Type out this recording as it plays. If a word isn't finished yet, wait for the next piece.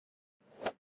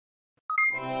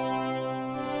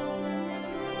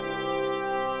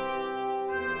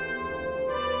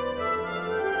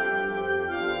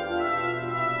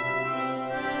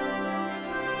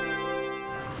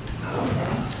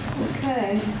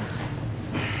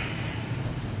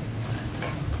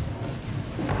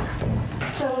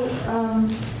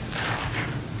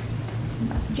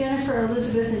Jennifer,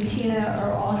 Elizabeth, and Tina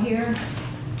are all here.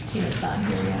 Tina's not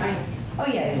here yet. Oh,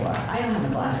 yeah, you are. I don't have my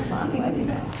glasses on, so I didn't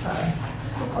know. Sorry.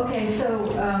 Okay, so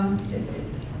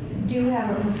do you have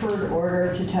a preferred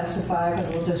order to testify?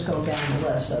 Because we'll just go down the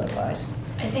list otherwise.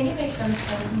 I think it makes sense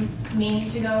for me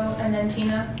to go and then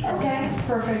Tina. Okay,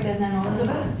 perfect. And then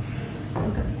Elizabeth?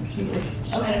 Okay.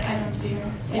 I don't see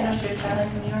her. You know she was traveling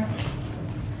from New York.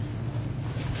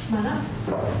 Come on up.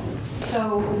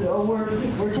 So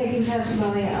we're taking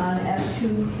testimony on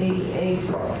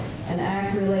S.288, an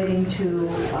act relating to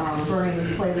burning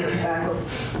flavored tobacco,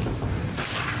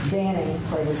 banning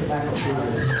flavored tobacco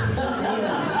products.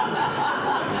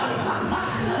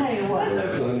 Tell you what.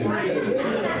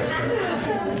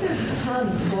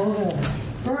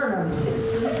 Burn them.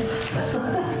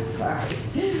 Sorry.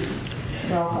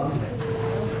 Welcome.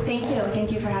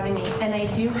 Thank you for having me. And I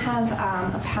do have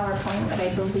a PowerPoint that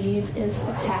I believe is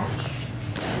attached.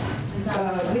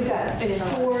 We've got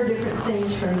 4 different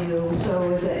things from you.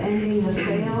 So is it ending the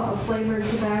sale of flavored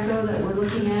tobacco that we're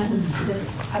looking at?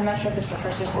 I'm not sure if it's the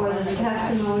first or second. Or the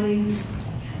testimony?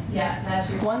 Yeah, that's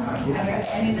your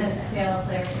ending the sale of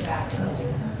flavored tobacco.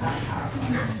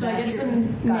 So I did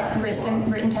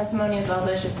some written testimony as well,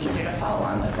 but it's just easier to follow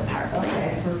along with the PowerPoint.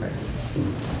 Okay, perfect.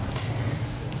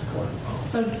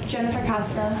 So Jennifer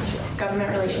Costa, Government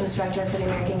Relations Director for the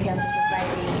American Cancer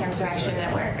Society Cancer Action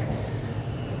Network.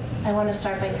 I want to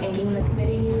start by thanking the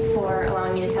committee for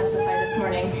allowing me to testify this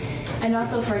morning, and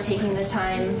also for taking the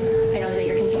time. I know that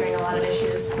you're considering a lot of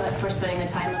issues, but for spending the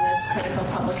time on this critical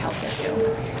public health issue.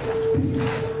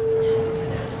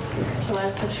 So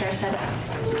as the chair said,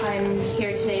 I'm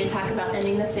here today to talk about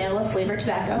ending the sale of flavored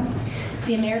tobacco.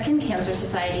 The American Cancer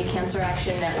Society Cancer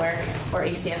Action Network, or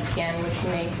ACSCAN, which you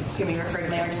may hear me refer to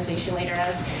my organization later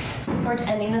as, supports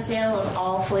ending the sale of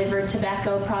all flavored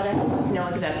tobacco products with no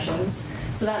exemptions.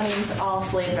 So that means all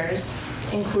flavors,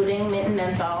 including mint and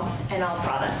menthol, and all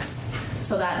products.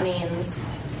 So that means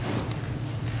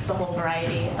the whole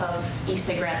variety of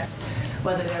e-cigarettes,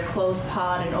 whether they're closed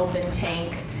pod and open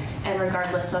tank, and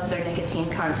regardless of their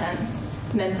nicotine content.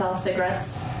 Menthol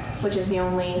cigarettes, which is the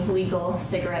only legal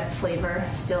cigarette flavor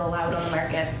still allowed on the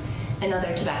market, and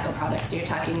other tobacco products. So you're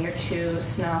talking your chew,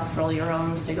 snuff, roll your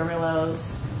own,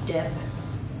 cigarillos, dip.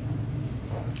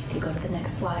 You go to the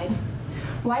next slide.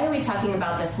 Why are we talking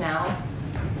about this now?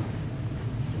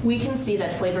 We can see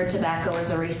that flavored tobacco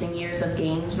is erasing years of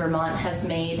gains Vermont has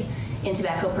made in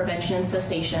tobacco prevention and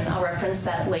cessation. I'll reference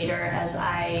that later as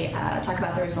I talk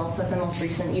about the results of the most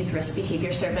recent Youth Risk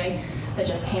Behavior Survey that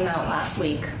just came out last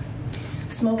week.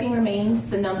 Smoking remains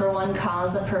the #1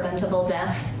 cause of preventable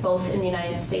death, both in the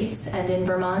United States and in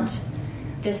Vermont.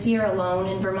 This year alone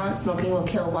in Vermont, smoking will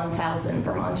kill 1,000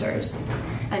 Vermonters.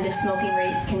 And if smoking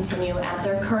rates continue at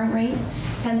their current rate,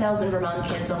 10,000 Vermont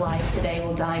kids alive today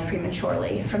will die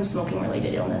prematurely from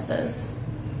smoking-related illnesses.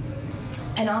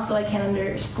 And also I can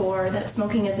underscore that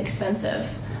smoking is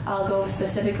expensive. I'll go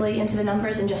specifically into the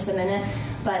numbers in just a minute,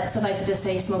 but suffice it to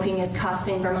say, smoking is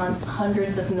costing Vermont's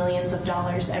hundreds of millions of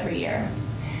dollars every year.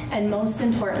 And most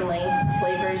importantly,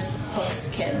 flavors hooks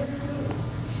kids.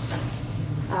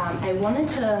 I wanted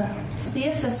to see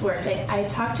if this worked. I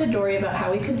talked to Dory about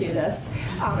how we could do this.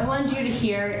 I wanted you to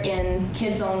hear in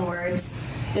kids' own words.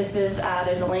 This is,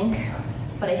 there's a link,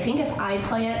 but I think if I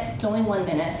play it, it's only 1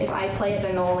 minute. If I play it,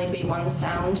 then there'll only be one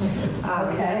sound.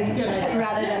 Okay.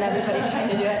 Rather than everybody trying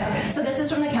to do it. So this is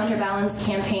from the Counterbalance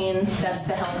campaign. That's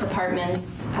the health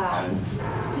department's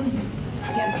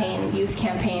campaign, youth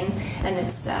campaign, and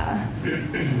it's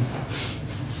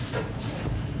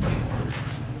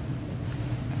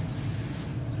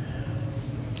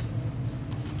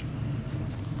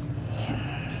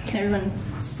Can everyone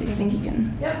see? I think you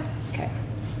can. Yep. Okay.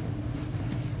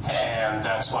 And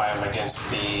that's why I'm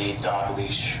against the dog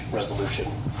leash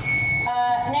resolution.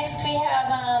 Next we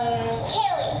have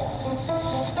Kaylee.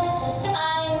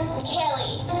 I'm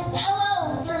Kaylee.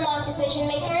 Hello, Vermont decision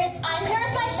makers. I'm here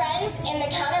with my friends in the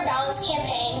Counterbalance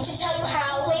campaign to tell you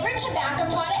how flavored tobacco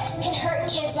products can hurt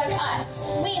kids like us.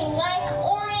 We like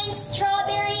orange,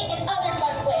 strawberry, and other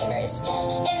fun flavors.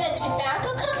 And the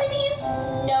tobacco companies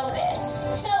know this.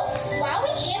 So while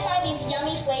we can't buy these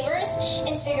yummy flavors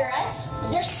in cigarettes,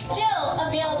 they're still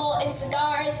available in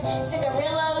cigars,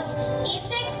 cigarillos,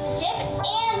 e-cigs, dip,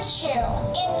 and chew.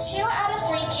 And 2 out of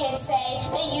 3 kids say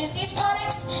they use these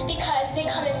products because they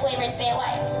come in flavors they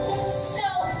like. So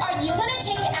are you going to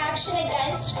take action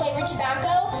against flavored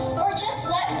tobacco, or just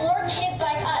let more kids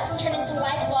like us turn into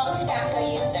lifelong tobacco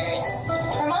users?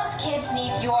 Vermont's kids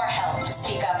need your help to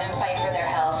speak up and fight for their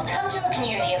health. Come to a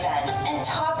community event and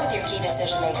talk with your to key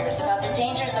decision makers about the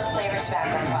dangers of flavored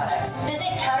tobacco products.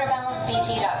 Visit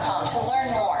counterbalancebt.com to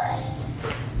learn more.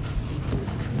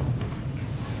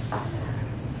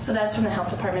 So that's from the Health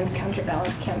Department's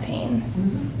Counterbalance campaign.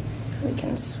 We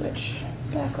can switch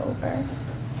back over.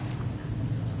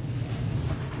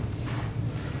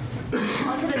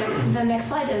 On to the next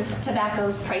slide is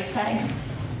tobacco's price tag.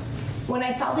 When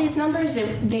I saw these numbers,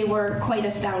 they were quite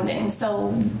astounding.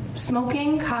 So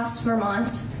smoking costs Vermont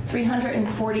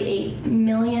 $348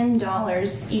 million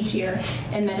each year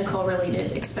in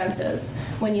medical-related expenses.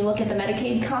 When you look at the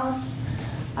Medicaid costs,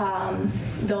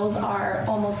 those are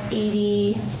almost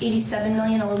 87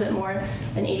 million, a little bit more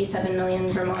than 87 million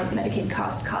Vermont Medicaid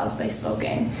costs caused by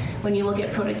smoking. When you look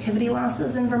at productivity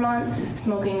losses in Vermont,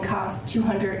 smoking costs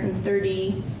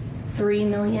 233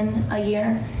 million a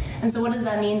year. And so what does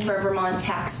that mean for Vermont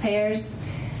taxpayers?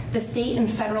 The state and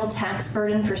federal tax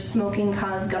burden for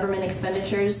smoking-caused government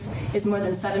expenditures is more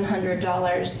than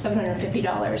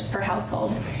 $750 per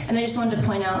household. And I just wanted to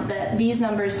point out that these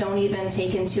numbers don't even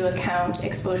take into account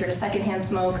exposure to secondhand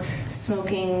smoke,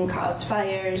 smoking-caused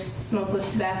fires,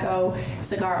 smokeless tobacco,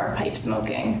 cigar or pipe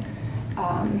smoking.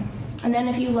 And then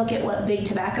if you look at what Big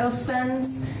Tobacco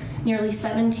spends, nearly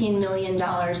 $17 million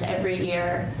every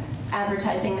year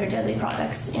advertising their deadly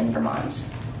products in Vermont.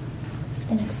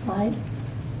 The next slide.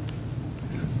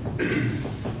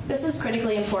 This is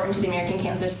critically important to the American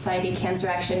Cancer Society Cancer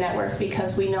Action Network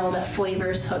because we know that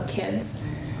flavors hook kids.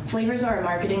 Flavors are a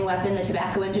marketing weapon the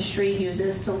tobacco industry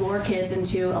uses to lure kids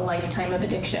into a lifetime of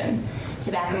addiction.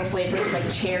 Tobacco flavors like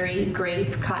cherry,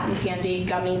 grape, cotton candy,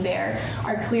 gummy bear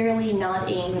are clearly not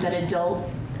aimed at adult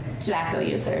tobacco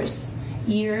users.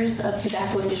 Years of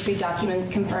tobacco industry documents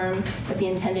confirm that the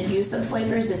intended use of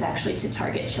flavors is actually to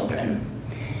target children.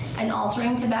 And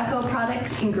altering tobacco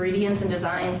product ingredients and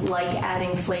designs, like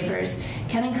adding flavors,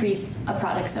 can increase a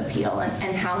product's appeal.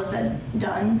 And how is that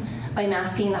done? By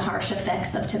masking the harsh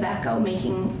effects of tobacco,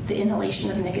 making the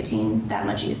inhalation of nicotine that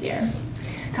much easier.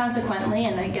 Consequently,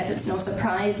 and I guess it's no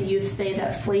surprise, youth say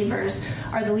that flavors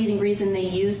are the leading reason they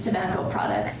use tobacco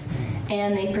products,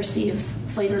 and they perceive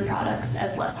flavored products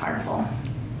as less harmful.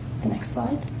 The next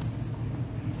slide.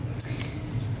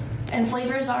 And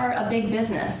flavors are a big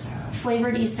business.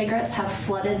 Flavored e-cigarettes have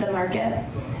flooded the market.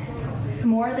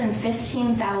 More than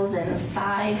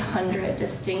 15,500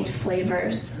 distinct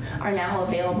flavors are now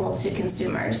available to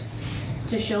consumers.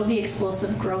 To show the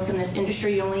explosive growth in this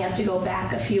industry, you only have to go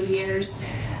back a few years.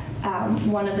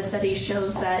 One of the studies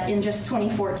shows that in just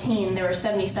 2014, there were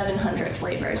 7,700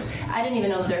 flavors. I didn't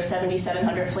even know that there were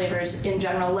 7,700 flavors in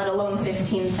general, let alone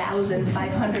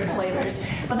 15,500 flavors.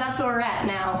 But that's where we're at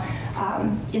now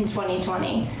in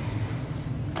 2020.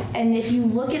 And if you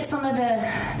look at some of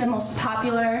the most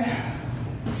popular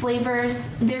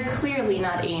flavors, they're clearly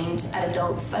not aimed at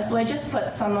adults. So I just put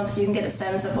some up so you can get a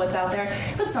sense of what's out there.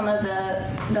 Put some of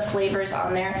the flavors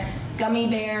on there. Gummy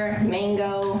bear,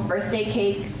 mango, birthday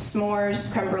cake, s'mores,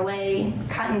 creme brulee,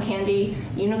 cotton candy,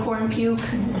 unicorn puke,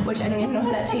 which I don't even know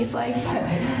what that tastes like, but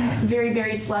very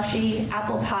berry slushy,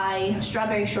 apple pie,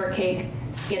 strawberry shortcake,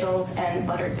 Skittles, and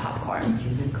buttered popcorn.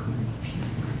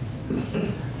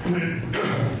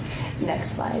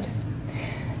 Next slide.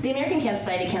 The American Cancer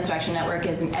Society Cancer Action Network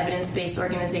is an evidence-based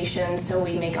organization, so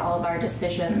we make all of our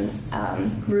decisions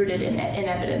rooted in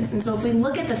evidence. And so if we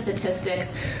look at the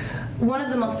statistics, one of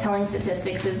the most telling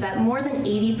statistics is that more than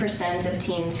 80% of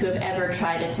teens who have ever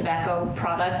tried a tobacco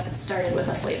product started with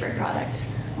a flavored product.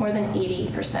 More than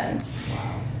 80%.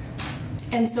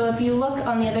 And so if you look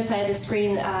on the other side of the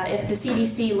screen, if the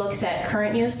CDC looks at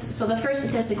current use, so the first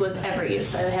statistic was ever use.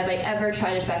 So have I ever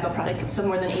tried a tobacco product? So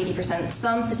more than 80%.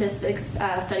 Some statistics,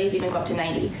 studies even go up to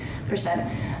 90%.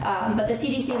 But the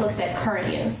CDC looks at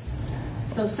current use.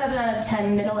 So 7 out of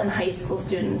 10 middle and high school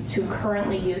students who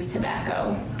currently use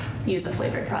tobacco use a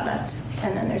flavored product.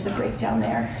 And then there's a breakdown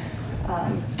there.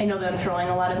 I know that I'm throwing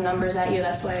a lot of numbers at you.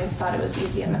 That's why I thought it was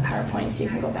easy in the PowerPoint, so you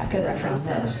can go back and reference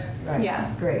those. Right. Yeah.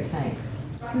 Great, thanks.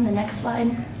 And the next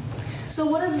slide. So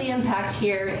what is the impact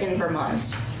here in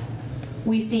Vermont?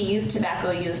 We see youth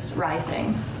tobacco use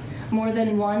rising. More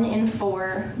than 1 in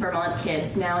 4 Vermont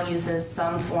kids now uses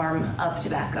some form of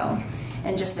tobacco.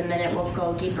 In just a minute, we'll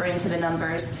go deeper into the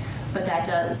numbers, but that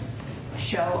does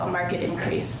show a market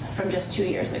increase from just 2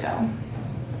 years ago.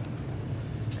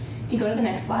 If you go to the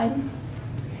next slide.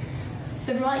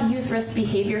 The Vermont Youth Risk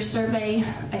Behavior Survey,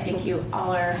 I think you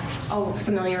all are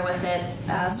familiar with it,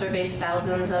 surveys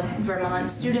thousands of Vermont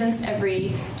students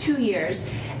every 2 years.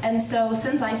 And so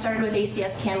since I started with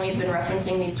ACS CAN, we've been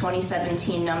referencing these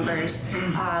 2017 numbers.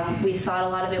 We thought a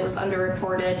lot of it was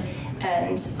underreported,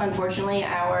 and unfortunately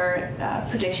our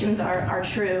predictions are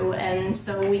true. And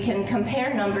so we can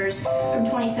compare numbers from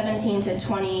 2017 to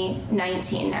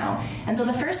 2019 now. And so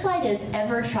the first slide is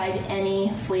ever tried any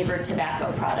flavored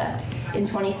tobacco product. In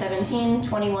 2017,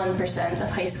 21% of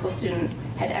high school students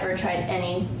had ever tried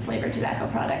any flavored tobacco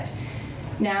product.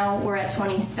 Now we're at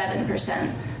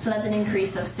 27%, so that's an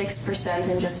increase of 6%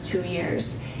 in just 2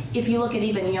 years. If you look at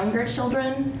even younger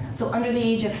children, so under the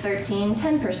age of 13,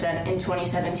 10% in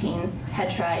 2017 had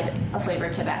tried a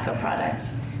flavored tobacco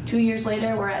product. 2 years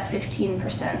later, we're at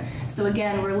 15%. So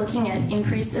again, we're looking at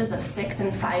increases of 6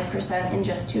 and 5% in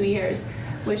just 2 years,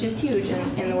 which is huge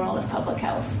in the world of public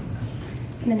health.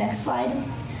 The next slide.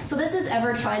 So this is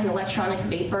ever tried an electronic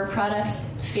vapor product,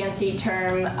 fancy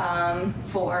term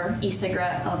for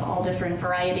e-cigarette of all different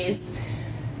varieties.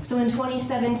 So in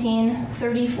 2017,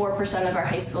 34% of our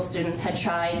high school students had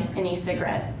tried an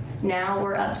e-cigarette. Now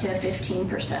we're up to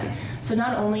 15%. So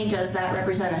not only does that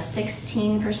represent a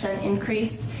 16%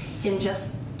 increase in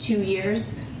just 2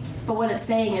 years, but what it's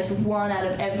saying is 1 out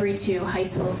of every 2 high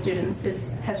school students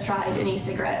has tried an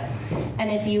e-cigarette.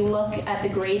 And if you look at the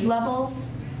grade levels,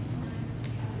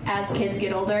 as kids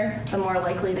get older, the more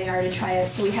likely they are to try it.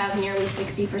 So we have nearly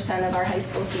 60% of our high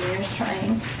school seniors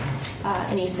trying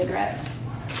an e-cigarette.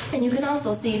 And you can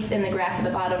also see in the graph at the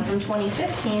bottom, from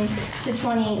 2015 to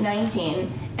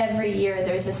 2019, every year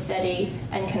there's a steady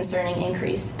and concerning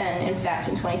increase. And in fact,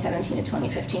 in 2017 to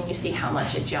 2015, you see how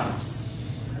much it jumps.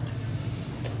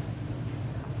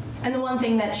 And the one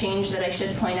thing that changed that I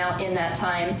should point out in that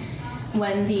time,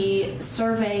 when the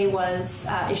survey was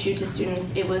issued to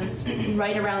students, it was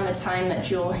right around the time that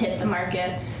Juul hit the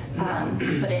market,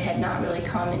 but it had not really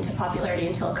come into popularity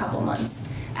until a couple months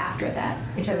after that.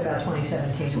 You said about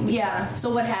 2017. Yeah,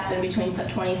 so what happened between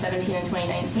 2017 and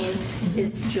 2019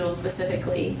 is Juul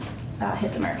specifically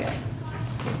hit the market.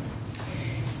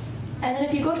 And then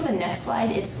if you go to the next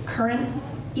slide, it's current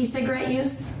e-cigarette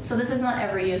use. So this is not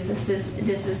every use, this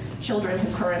is children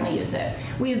who currently use it.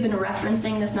 We have been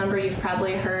referencing this number. You've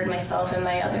probably heard myself and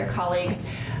my other colleagues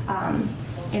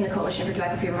in the Coalition for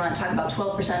Tobacco-Free Vermont talk about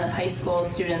 12% of high school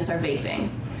students are vaping.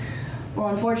 Well,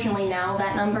 unfortunately now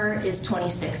that number is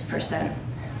 26%.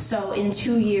 So in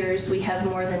 2 years we have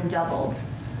more than doubled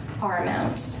our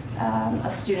amount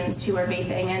of students who are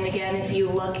vaping. And again, if you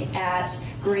look at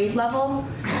grade level,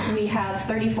 we have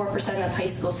 34% of high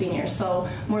school seniors, so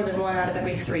more than 1 out of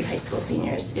every 3 high school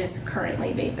seniors is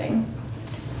currently vaping.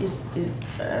 Is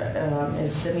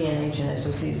WNH and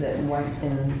SOCs that white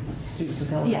and students of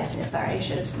color? Yes, sorry, I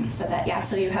should have said that. Yeah,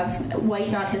 so you have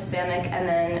white, not Hispanic, and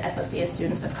then SOC is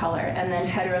students of color, and then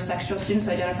heterosexual students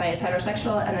who identify as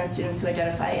heterosexual, and then students who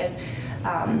identify as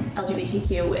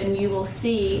LGBTQ. And you will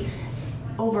see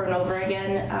over and over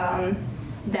again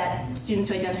that students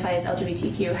who identify as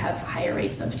LGBTQ have higher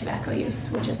rates of tobacco use,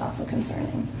 which is also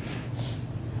concerning.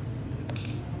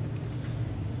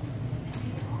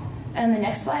 And the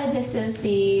next slide, this is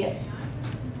the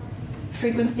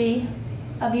frequency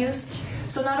of use.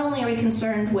 So not only are we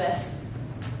concerned with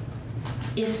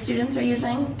if students are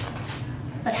using,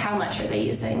 but how much are they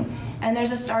using? And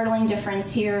there's a startling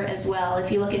difference here as well.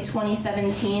 If you look at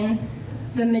 2017,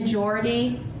 the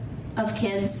majority of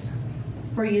kids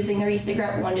were using their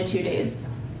e-cigarette 1 to 2 days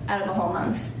out of a whole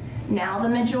month. Now the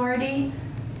majority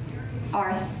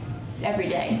are every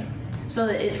day. So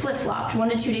it flip-flopped. 1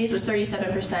 to 2 days was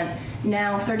 37%.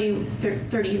 Now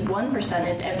 31%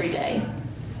 is every day.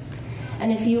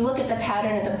 And if you look at the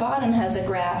pattern at the bottom, has a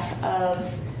graph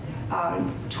of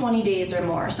 20 days or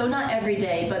more. So not every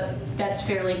day, but that's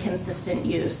fairly consistent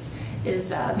use,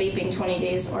 is vaping 20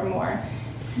 days or more.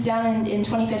 Down in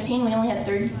 2015, we only had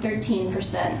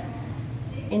 13%.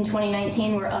 In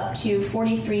 2019, we're up to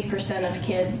 43% of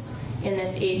kids in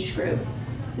this age group.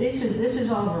 This is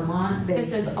all Vermont-based.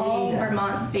 This is all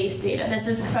Vermont-based data. This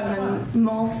is from the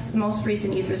most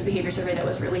recent Youth Risk Behavior Survey that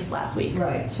was released last week.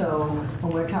 Right. So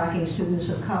when we're talking students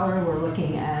of color, we're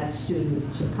looking at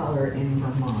students of color in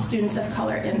Vermont. Students of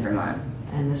color in Vermont.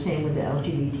 And the same with the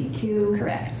LGBTQ.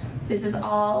 Correct. This is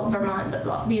all Vermont.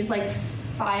 These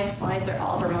 5 slides are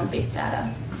all Vermont-based data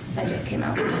that just came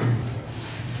out.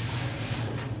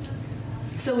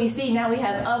 So we see now we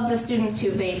have, of the students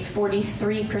who vape,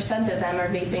 43% of them are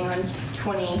vaping on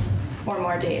 20 or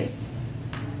more days.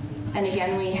 And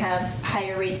again, we have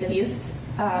higher rates of use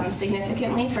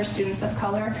significantly for students of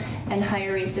color and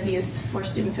higher rates of use for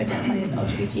students who identify as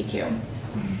LGBTQ.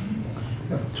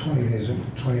 20 days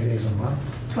a month.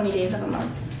 20 days of a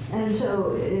month. And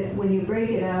so when you break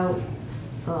it out,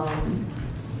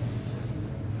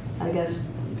 I guess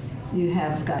you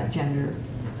have got gender,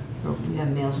 or you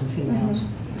have males and females.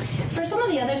 For some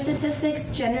of the other statistics,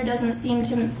 gender doesn't seem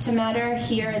to matter.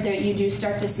 Here, you do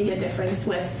start to see a difference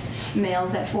with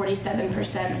males at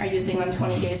 47% are using them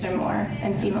 20 days or more,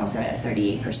 and females are at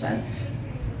 38%.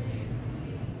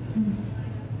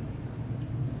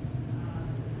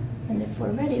 And if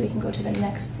we're ready, we can go to the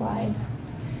next slide.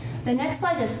 The next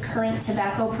slide is current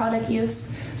tobacco product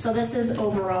use. So this is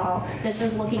overall. This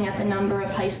is looking at the number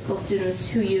of high school students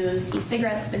who use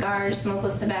e-cigarettes, cigars,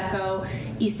 smokeless tobacco,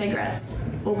 e-cigarettes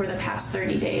over the past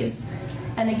 30 days.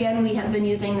 And again, we have been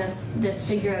using this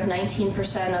figure of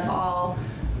 19% of all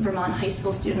Vermont high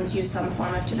school students use some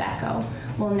form of tobacco.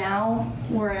 Well, now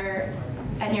we're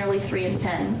at nearly 3 in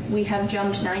 10. We have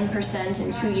jumped 9%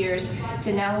 in 2 years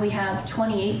to now we have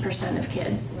 28% of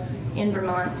kids in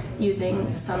Vermont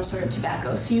using some sort of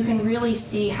tobacco. So you can really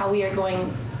see how we are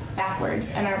going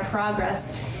backwards, and our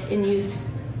progress in youth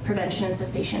prevention and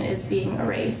cessation is being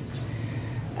erased.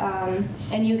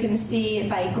 And you can see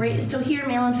by grade, so here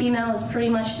male and female is pretty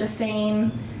much the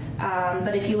same,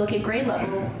 but if you look at grade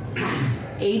level,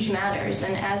 age matters,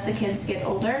 and as the kids get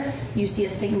older, you see a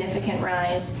significant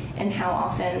rise in how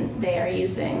often they are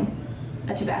using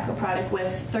a tobacco product,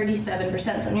 with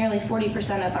 37%, so nearly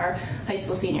 40% of our high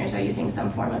school seniors are using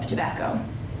some form of tobacco.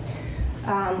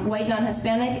 White,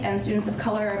 non-Hispanic, and students of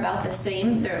color are about the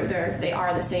same. They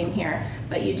are the same here,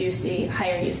 but you do see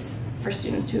higher use for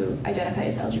students who identify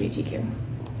as LGBTQ.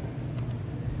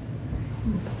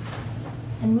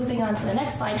 And moving on to the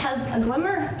next slide has a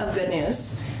glimmer of good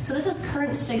news. So this is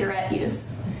current cigarette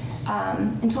use.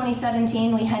 In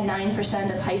 2017, we had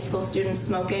 9% of high school students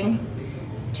smoking.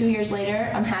 2 years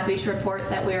later, I'm happy to report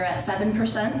that we're at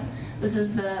 7%. So this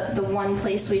is the one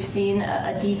place we've seen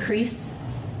a decrease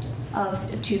of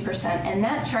 2%. And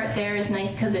that chart there is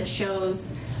nice because it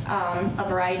shows a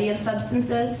variety of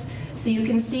substances. So you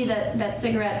can see that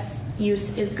cigarettes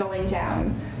use is going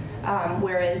down,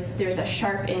 whereas there's a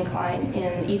sharp incline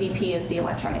in EVP as the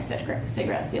electronic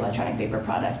cigarettes, the electronic vapor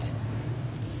product.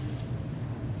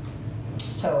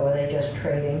 So are they just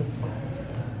trading?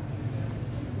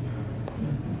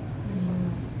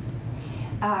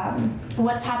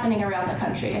 What's happening around the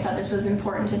country. I thought this was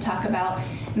important to talk about.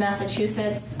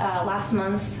 Massachusetts last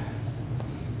month,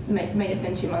 might have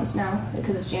been 2 months now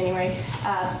because it's January,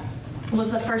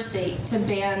 was the first state to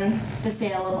ban the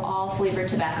sale of all flavored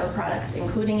tobacco products,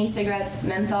 including e-cigarettes,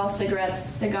 menthol cigarettes,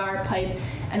 cigar, pipe,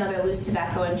 and other loose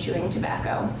tobacco and chewing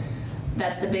tobacco.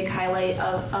 That's the big highlight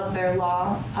of their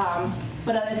law.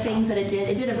 But other things that it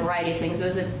did a variety of things. It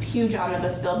was a huge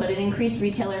omnibus bill, but it increased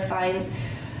retailer fines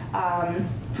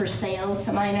for sales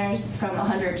to minors from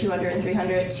 100, 200, and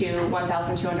 300 to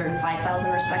 1,200 and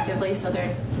 5,000 respectively. So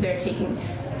they're taking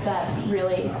that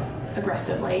really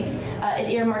aggressively. It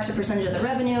earmarks a percentage of the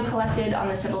revenue collected on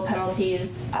the civil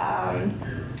penalties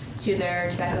to their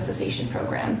tobacco cessation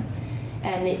program,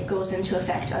 and it goes into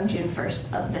effect on June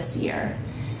 1st of this year.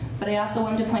 But I also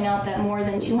wanted to point out that more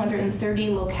than 230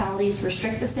 localities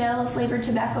restrict the sale of flavored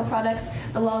tobacco products.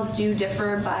 The laws do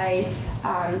differ by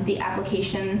the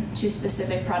application to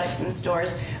specific products in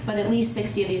stores, but at least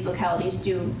 60 of these localities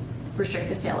do restrict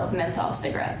the sale of menthol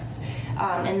cigarettes.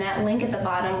 And that link at the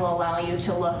bottom will allow you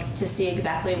to look to see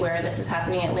exactly where this is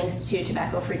happening. It links to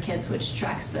Tobacco Free Kids, which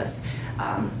tracks this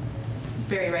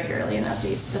very regularly and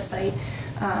updates the site.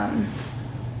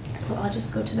 So I'll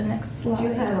just go to the next slide. Do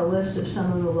you have a list of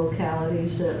some of the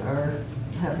localities that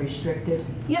have restricted?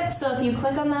 Yep, so if you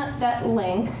click on that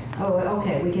link. Oh,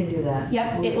 okay, we can do that.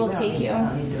 Yep, it will take you.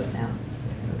 I need to do it now.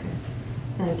 Okay,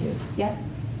 thank you. Yep.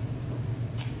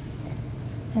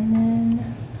 And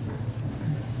then,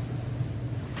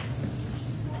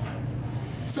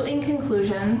 so in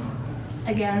conclusion,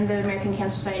 again, the American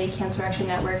Cancer Society Cancer Action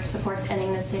Network supports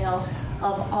ending the sale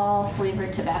of all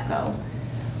flavored tobacco.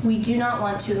 We do not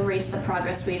want to erase the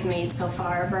progress we've made so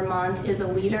far. Vermont is a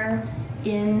leader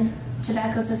in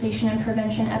tobacco cessation and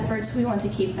prevention efforts. We want to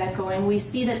keep that going. We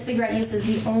see that cigarette use is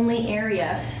the only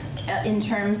area in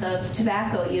terms of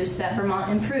tobacco use that Vermont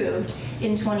improved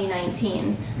in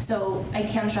 2019. So I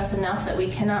can't stress enough that we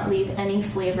cannot leave any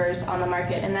flavors on the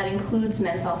market, and that includes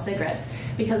menthol cigarettes,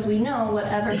 because we know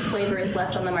whatever flavor is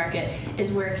left on the market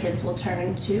is where kids will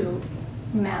turn to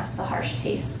mask the harsh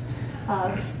tastes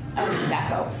of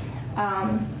tobacco.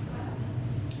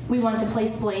 We want to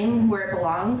place blame where it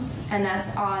belongs, and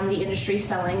that's on the industry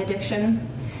selling addiction.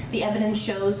 The evidence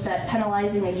shows that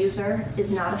penalizing a user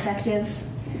is not effective.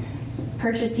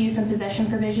 Purchase, use, and possession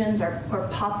provisions, or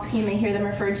PUP, you may hear them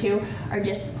referred to, are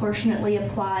disproportionately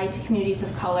applied to communities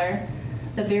of color,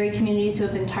 the very communities who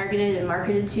have been targeted and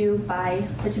marketed to by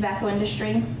the tobacco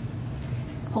industry.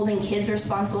 Holding kids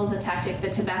responsible is a tactic the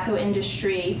tobacco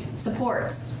industry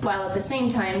supports, while at the same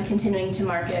time continuing to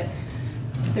market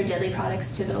their deadly products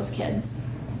to those kids.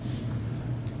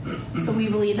 So we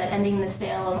believe that ending the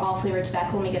sale of all flavored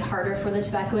tobacco will make it harder for the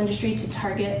tobacco industry to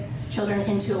target children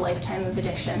into a lifetime of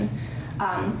addiction.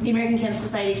 The American Cancer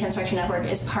Society Cancer Action Network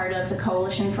is part of the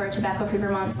Coalition for a Tobacco-Free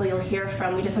Vermont, so you'll hear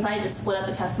from, we just decided to split up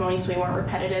the testimony so we weren't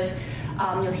repetitive.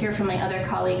 You'll hear from my other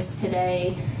colleagues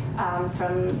today,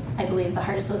 from, I believe, the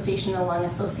Heart Association, the Lung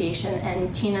Association,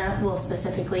 and Tina will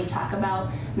specifically talk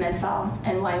about menthol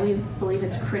and why we believe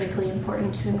it's critically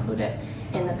important to include it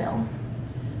in the bill.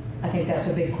 I think that's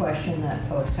a big question that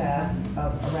folks have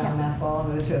around menthol.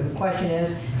 So the question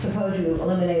is, suppose you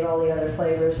eliminate all the other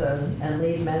flavors and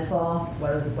leave menthol,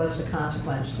 what's the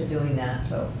consequence to doing that?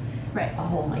 So right. I'll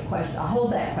hold that question.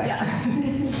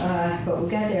 Yeah. But we'll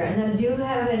get there. And then do you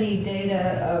have any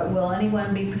data, will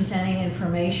anyone be presenting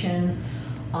information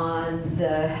on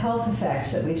the health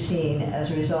effects that we've seen as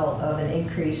a result of an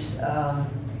increased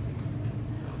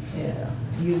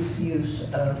use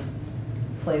of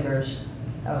flavors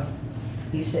of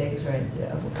e-cigs, right?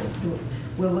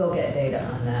 We will get data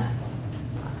on that.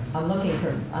 I'm looking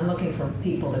for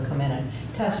people to come in and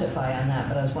testify on that,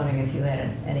 but I was wondering if you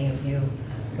had any of you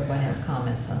were going to have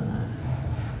comments on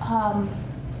that.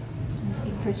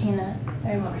 For Tina,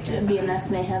 BMS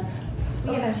may have.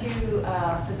 We have two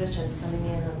physicians coming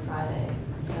in on Friday,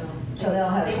 so they'll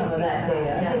have some of that data.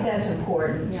 Yeah. I think that's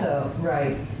important. Yeah. So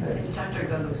right. And Dr.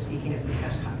 Gogo speaking at the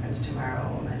press conference tomorrow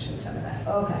will mention some of that.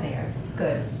 Okay. There.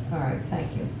 Good. All right.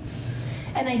 Thank you.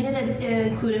 And I did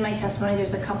include in my testimony,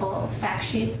 there's a couple of fact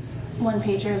sheets,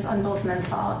 one-pagers on both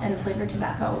menthol and flavored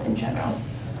tobacco in general.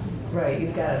 Right.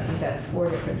 You've got 4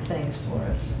 different things for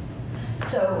us.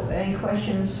 So any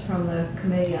questions from the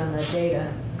committee on the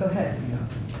data? Go ahead. Yeah.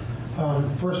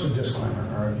 First, a disclaimer.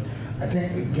 All right. I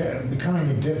think becoming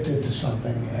addicted to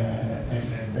something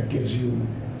and that gives you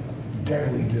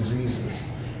deadly diseases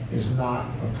is not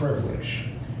a privilege.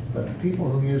 But the people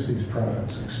who use these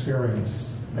products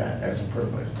experience that as a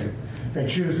privilege. They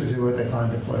choose to do it. They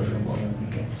find it pleasurable.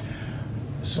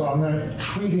 So I'm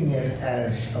treating it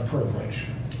as a privilege.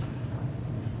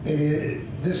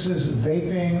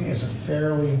 Vaping is a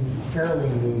fairly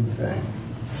new thing.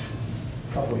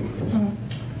 A couple of years. Mm-hmm.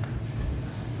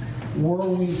 Were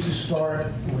we to start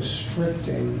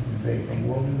restricting vaping,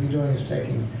 what we'd be doing is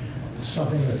taking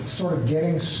something that's sort of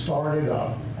getting started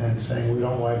up and saying we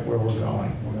don't like where we're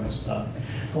going to stop.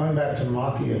 Going back to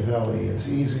Machiavelli, it's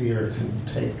easier to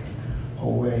take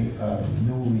away a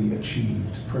newly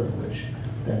achieved privilege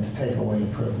than to take away a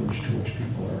privilege to which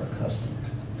people are accustomed.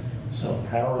 So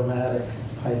aromatic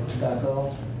pipe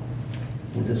tobacco,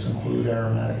 would this include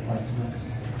aromatic pipe tobacco?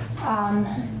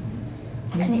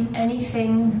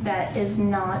 Anything that is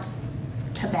not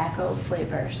tobacco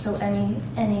flavor. So any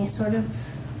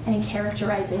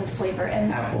characterizing flavor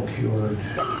and apple cured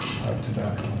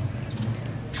tobacco.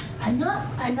 I'm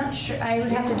not sure. I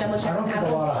would have to double check. I don't think a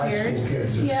lot of high school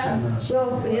kids are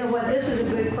Well, you know what? This is a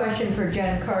good question for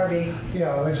Jen Carvey.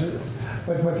 Yeah,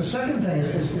 but the second thing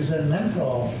is that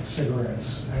menthol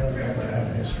cigarettes have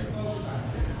a history.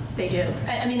 They do.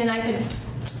 I mean, and I could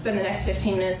spend the next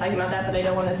 15 minutes talking about that, but I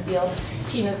don't want to steal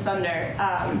Tina's thunder.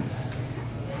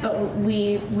 But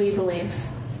we believe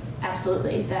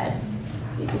absolutely that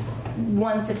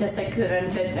one statistic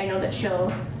that I know that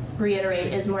she'll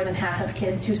reiterate is more than half of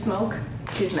kids who smoke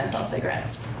choose menthol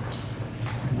cigarettes.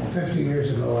 50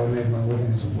 years ago, I made my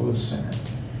living as a blues singer,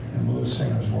 and blues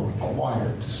singers were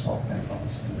required to smoke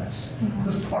menthols, and that's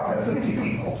part of the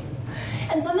deal.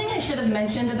 And something I should have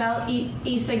mentioned about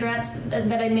e-cigarettes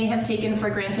that I may have taken for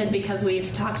granted because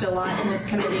we've talked a lot in this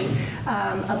committee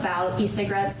about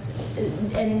e-cigarettes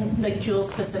and like Juul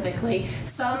specifically.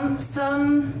 Some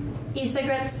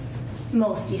e-cigarettes,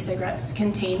 most e-cigarettes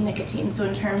contain nicotine, so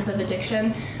in terms of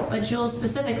addiction, but Juul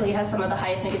specifically has some of the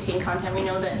highest nicotine content. We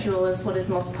know that Juul is what is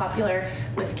most popular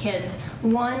with kids.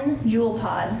 One Juul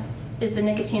pod is the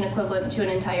nicotine equivalent to an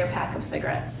entire pack of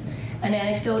cigarettes. And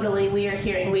anecdotally, we are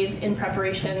hearing, in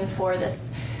preparation for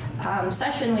this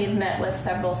session, we've met with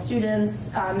several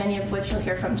students, many of which you'll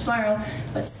hear from tomorrow,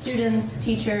 but students,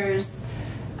 teachers,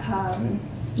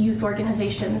 youth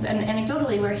organizations, and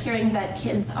anecdotally, we're hearing that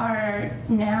kids are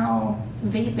now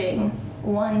vaping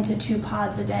 1 to 2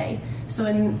 pods a day. So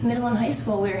in middle and high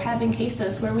school, we're having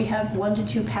cases where we have 1 to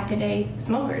 2 pack a day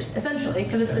smokers, essentially,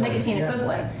 because it's the nicotine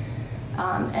equivalent.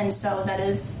 And so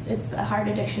it's a hard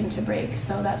addiction to break.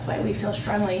 So that's why we feel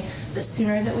strongly the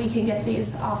sooner that we can get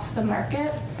these off the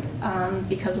market,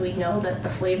 because we know that the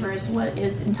flavor is what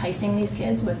is enticing these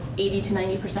kids, with 80 to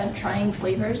 90% trying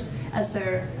flavors as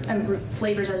their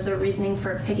reasoning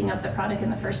for picking up the product in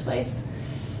the first place,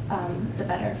 the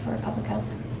better for public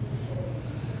health.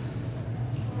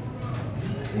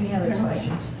 Any other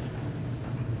questions?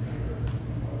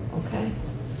 Okay.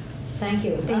 Thank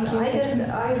you. Thank you.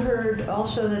 I heard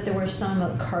also that there were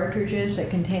some cartridges that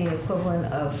contain the equivalent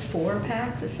of 4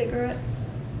 packs of cigarette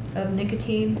of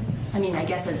nicotine. I mean, I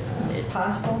guess it's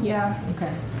Possible? yeah.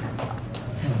 Okay.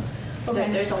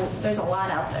 There's a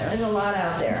lot out there. There's a lot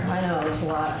out there. I know, there's a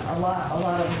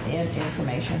lot of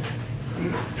information.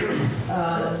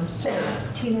 So,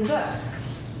 Tina Zook.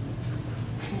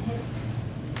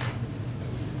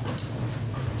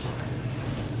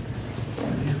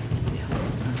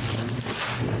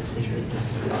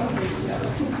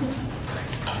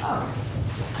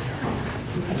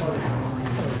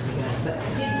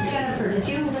 Jennifer, did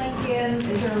you link in,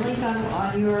 is there a link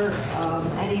on your,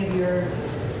 any of your,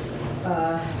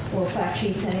 fact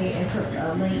sheets, any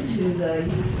link to the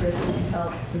youth risk and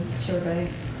health survey?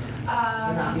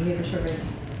 Or not behavior survey?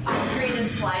 I created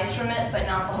slides from it, but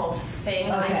not the whole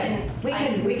thing. Okay.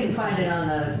 We can find it on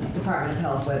the Department of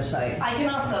Health website. I can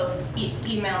also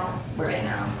email right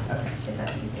now, Okay. if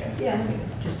that's easier. Yeah.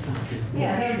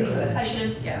 That'd be good. I should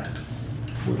have, yeah.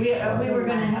 I was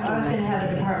gonna have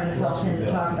the Department of Health in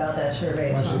to talk about that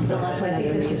survey. Once So you've done I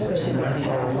think this is good.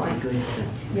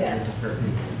 Yeah.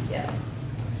 Yeah.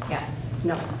 Yeah,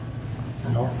 no,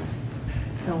 No?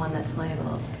 the one that's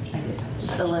labeled.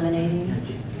 Eliminating.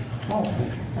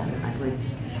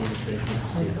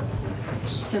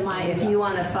 So if you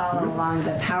want to follow along,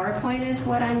 the PowerPoint is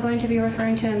what I'm going to be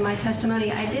referring to in my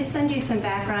testimony. I did send you some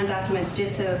background documents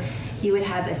just so you would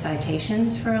have the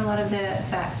citations for a lot of the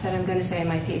facts that I'm going to say in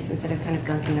my piece instead of kind of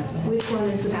gunking up the whole. Which one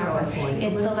is the PowerPoint?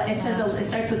 It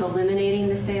starts with eliminating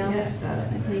the sale, Yeah, got it.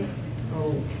 I believe.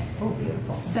 Oh,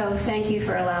 beautiful. So thank you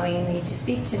for allowing me to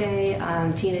speak today.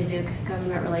 Tina Zook,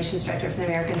 Government Relations Director for the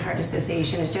American Heart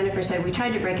Association. As Jennifer said, we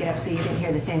tried to break it up so you didn't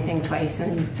hear the same thing twice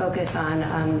and focus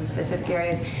on specific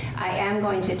areas. I am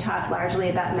going to talk largely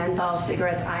about menthol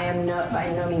cigarettes. I am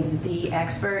by no means the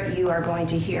expert. You are going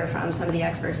to hear from some of the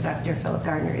experts. Dr. Philip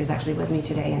Gardner is actually with me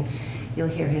today, and you'll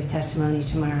hear his testimony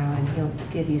tomorrow, and he'll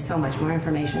give you so much more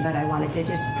information, but I wanted to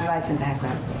just provide some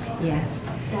background. Yes.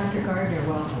 Dr. Gardner,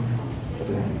 welcome.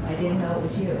 I didn't know it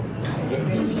was you.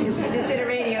 We just did a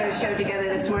radio show together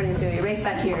this morning, so we raced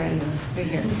back here and we're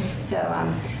here. So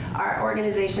our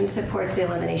organization supports the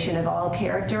elimination of all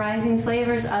characterizing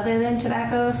flavors other than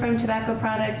tobacco from tobacco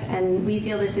products, and we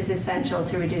feel this is essential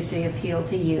to reduce the appeal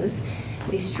to youth.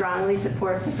 We strongly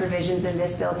support the provisions in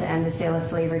this bill to end the sale of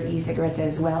flavored e-cigarettes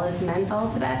as well as menthol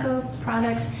tobacco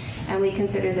products, and we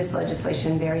consider this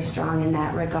legislation very strong in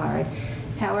that regard.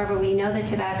 However, we know the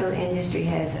tobacco industry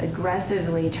has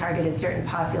aggressively targeted certain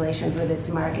populations with its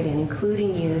marketing,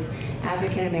 including youth,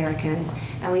 African Americans,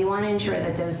 and we want to ensure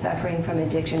that those suffering from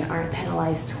addiction aren't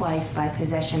penalized twice by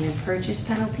possession and purchase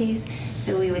penalties.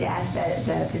 So we would ask that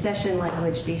the possession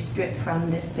language be stripped from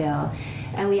this bill.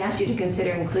 And we ask you to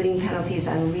consider including penalties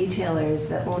on retailers,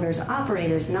 the owners,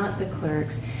 operators, not the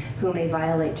clerks, who may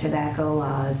violate tobacco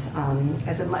laws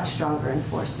as a much stronger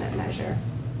enforcement measure.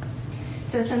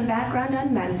 So some background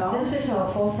on menthol. This is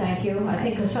helpful, thank you. I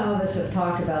think some of us have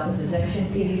talked about the possession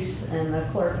piece and the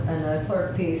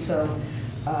clerk piece. So,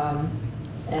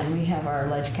 and we have our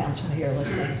alleged counsel here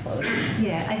listening. So,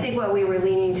 yeah, I think what we were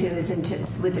leaning to is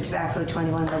with the Tobacco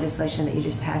 21 legislation that you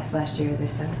just passed last year.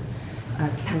 There's some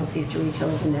penalties to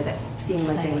retailers in there that seem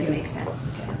like they would make sense.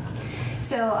 Okay.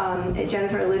 So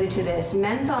Jennifer alluded to this.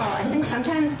 Menthol, I think,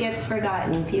 sometimes gets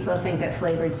forgotten. People think that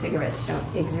flavored cigarettes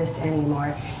don't exist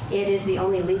anymore. It is the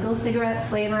only legal cigarette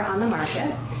flavor on the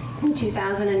market. In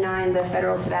 2009, the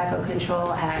Federal Tobacco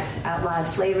Control Act outlawed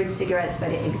flavored cigarettes,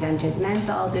 but it exempted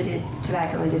menthol due to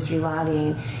tobacco industry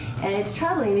lobbying. And it's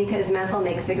troubling because menthol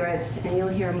makes cigarettes, and you'll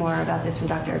hear more about this from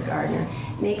Dr. Gardner,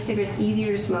 makes cigarettes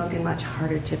easier to smoke and much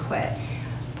harder to quit.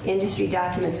 Industry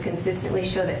documents consistently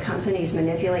show that companies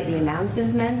manipulate the amounts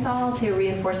of menthol to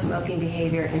reinforce smoking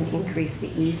behavior and increase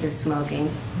the ease of smoking.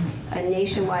 A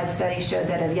nationwide study showed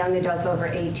that of young adults over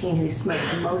 18 who smoked,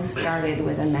 most started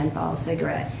with a menthol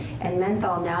cigarette. And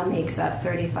menthol now makes up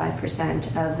 35%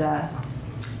 of the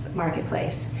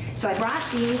marketplace. So I brought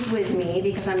these with me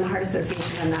because I'm the Heart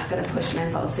Association. I'm not going to push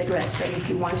menthol cigarettes, but if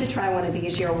you want to try one of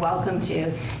these, you're welcome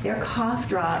to. They're cough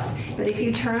drops, but if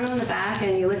you turn on the back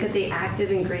and you look at the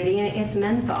active ingredient, it's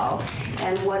menthol.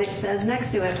 And what it says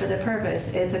next to it for the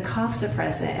purpose, it's a cough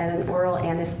suppressant and an oral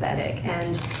anesthetic.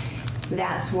 And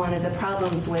that's one of the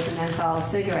problems with menthol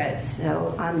cigarettes.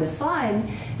 So on the slide,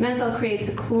 menthol creates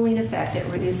a cooling effect. It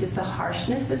reduces the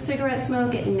harshness of cigarette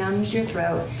smoke, it numbs your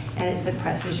throat, and it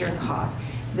suppresses your cough.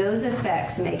 Those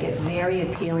effects make it very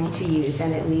appealing to youth,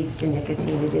 and it leads to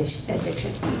nicotine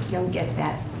addiction. You don't get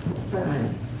that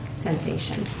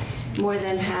sensation. More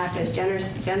than half, as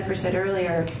Jennifer said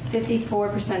earlier,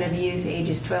 54% of youth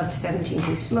ages 12 to 17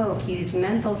 who smoke use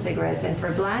menthol cigarettes, and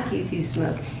for black youth who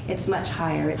smoke, it's much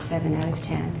higher, it's 7 out of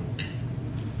 10.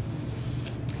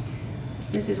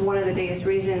 This is one of the biggest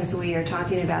reasons we are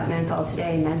talking about menthol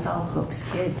today. Menthol hooks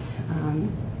kids.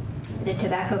 The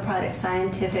Tobacco Products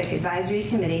Scientific Advisory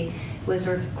Committee was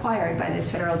required by this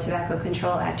Federal Tobacco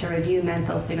Control Act to review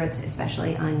menthol cigarettes,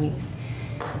 especially on youth.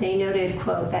 They noted,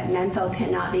 quote, that menthol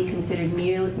cannot be considered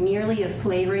merely a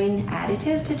flavoring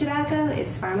additive to tobacco.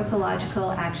 Its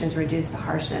pharmacological actions reduce the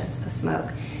harshness of smoke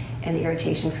and the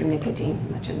irritation from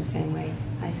nicotine, much in the same way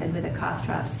I said with the cough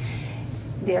drops.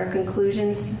 Their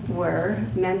conclusions were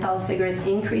menthol cigarettes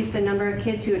increase the number of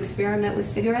kids who experiment with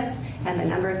cigarettes and the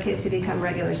number of kids who become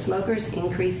regular smokers,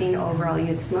 increasing overall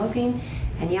youth smoking.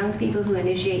 And young people who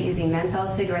initiate using menthol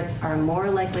cigarettes are more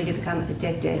likely to become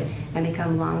addicted and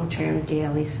become long-term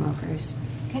daily smokers.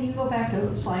 Can you go back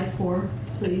to slide 4,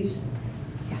 please?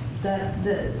 Yeah.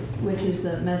 Which is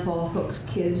the menthol hooks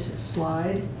kids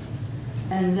slide.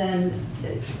 And then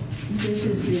this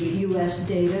is the U.S.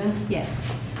 data. Yes.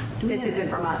 This isn't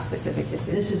Vermont specific. This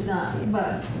is not.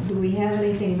 But do we have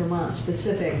anything Vermont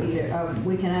specific? Either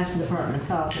we can ask the Department of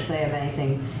Health if they have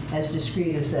anything as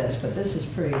discrete as this. But this is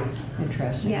pretty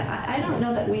interesting. Yeah, I don't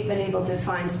know that we've been able to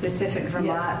find specific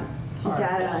Vermont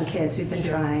data on kids. We've been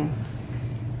trying.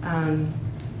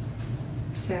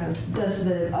 So does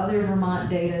the other Vermont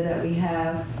data that we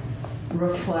have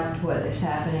reflect what is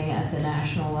happening at the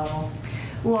national level?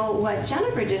 Well, what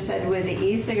Jennifer just said with the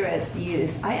e-cigarettes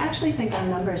youth, I actually think our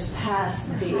numbers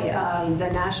passed the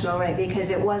national rate, because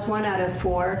it was 1 out of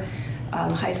 4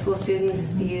 high school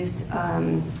students used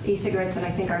e-cigarettes, and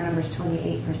I think our number is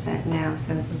 28% now.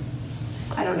 So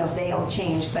I don't know if they all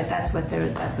changed, but that's what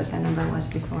the number was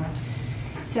before.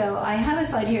 So I have a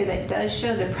slide here that does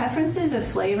show the preferences of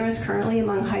flavors currently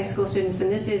among high school students,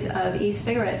 and this is of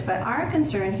e-cigarettes. But our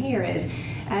concern here is,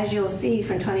 as you'll see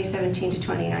from 2017 to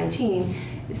 2019,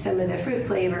 some of the fruit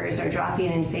flavors are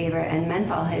dropping in favor, and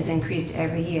menthol has increased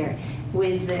every year.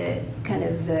 With the kind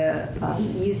of the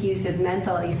youth use of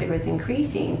menthol e-cigarettes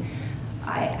increasing,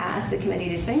 I asked the committee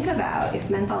to think about, if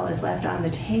menthol is left on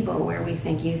the table, where we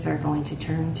think youth are going to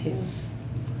turn to.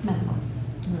 Menthol.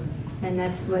 And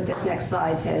that's what this next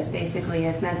slide says. Basically,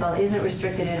 if menthol isn't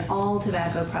restricted in all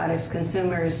tobacco products,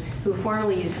 consumers who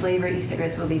formerly used flavored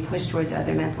e-cigarettes will be pushed towards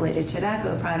other mentholated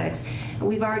tobacco products. And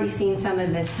we've already seen some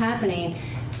of this happening.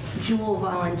 Juul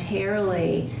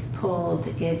voluntarily pulled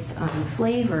its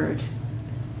flavored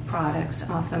products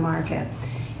off the market.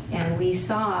 And we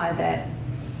saw that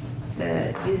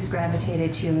the youth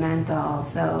gravitated to menthol.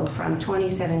 So from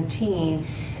 2017,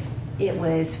 it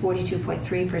was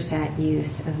 42.3%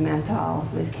 use of menthol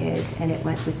with kids, and it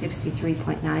went to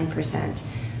 63.9%.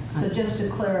 So just to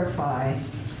clarify,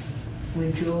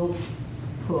 when Juul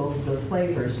pulled the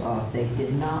flavors off, they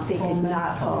did not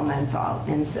pull menthol,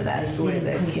 and so that's where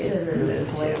the kids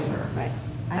moved to. Right.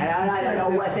 I don't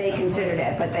know what they considered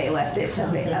it, but they left it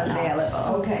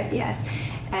available. Okay. Yes.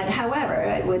 And however,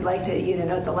 I would like you to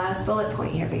note the last bullet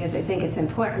point here, because I think it's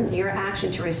important. Your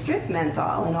action to restrict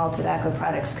menthol in all tobacco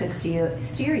products could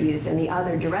steer youth in the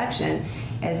other direction,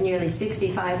 as nearly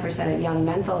 65% of young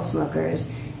menthol smokers,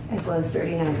 as well as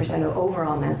 39% of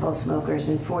overall menthol smokers,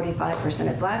 and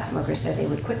 45% of black smokers said they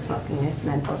would quit smoking if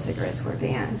menthol cigarettes were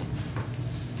banned.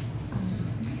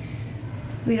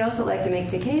 We'd also like to make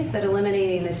the case that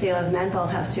eliminating the sale of menthol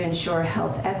helps to ensure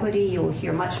health equity. You will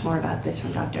hear much more about this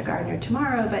from Dr. Gardner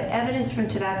tomorrow, but evidence from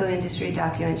tobacco industry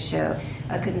documents show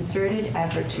a concerted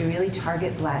effort to really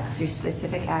target blacks through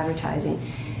specific advertising.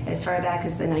 As far back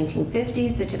as the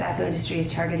 1950s, the tobacco industry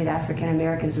has targeted African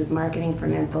Americans with marketing for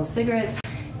menthol cigarettes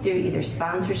through either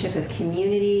sponsorship of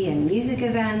community and music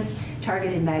events,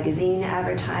 targeted magazine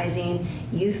advertising,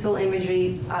 youthful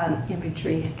imagery, I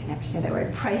can never say that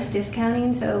word, price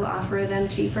discounting, so offer them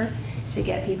cheaper to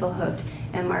get people hooked,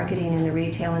 and marketing in the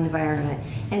retail environment.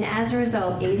 And as a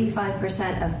result,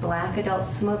 85% of black adult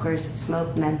smokers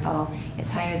smoke menthol.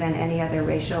 It's higher than any other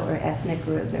racial or ethnic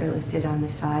group. They're listed on the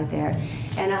side there.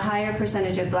 And a higher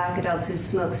percentage of black adults who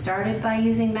smoke started by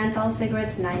using menthol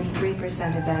cigarettes,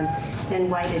 93% of them, than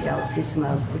white adults who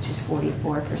smoke, which is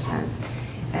 44%.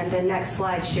 And the next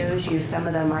slide shows you some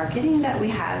of the marketing that we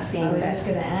have seen. I was that, just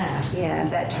going to ask. Yeah,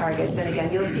 that targets. And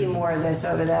again, you'll see more of this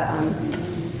over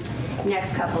the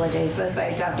next couple of days, both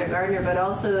by Dr. Gardner, but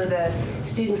also the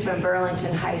students from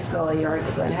Burlington High School. You're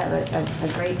going to have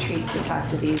a great treat to talk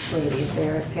to these ladies.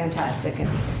 They're fantastic, and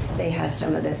they have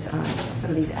some of this, some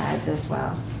of these ads as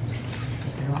well.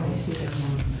 I can always see their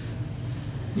lungs.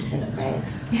 Right?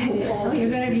 Oh,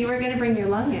 you were gonna bring your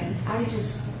lung in. I'm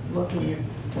just looking at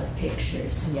the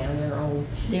pictures. Yeah, they're old.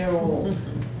 They're old.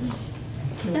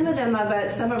 Some of them are, but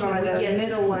some of them are. Can we The get-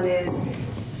 middle one is.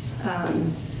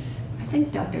 I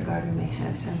think Dr. Gardner may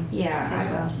have some. Yeah, as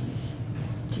I well.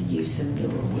 could use some newer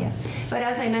ones. Yes, but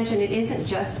as I mentioned, it isn't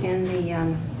just in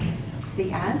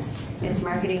the ads. It's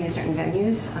marketing in certain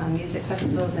venues, music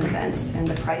festivals and events, and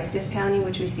the price discounting,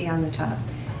 which we see on the top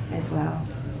as well.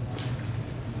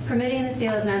 Permitting the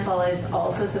sale of menthol is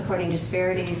also supporting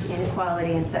disparities,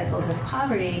 inequality, and cycles of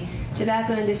poverty.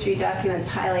 Tobacco industry documents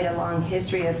highlight a long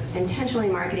history of intentionally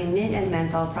marketing mint and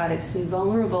menthol products to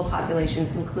vulnerable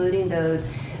populations, including those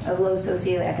of low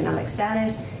socioeconomic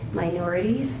status,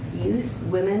 minorities, youth,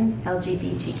 women,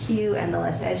 LGBTQ, and the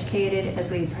less educated.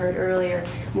 As we've heard earlier,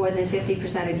 more than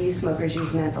 50% of youth smokers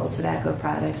use menthol tobacco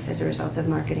products as a result of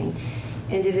marketing.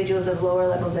 Individuals of lower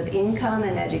levels of income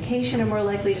and education are more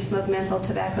likely to smoke menthol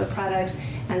tobacco products,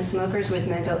 and smokers with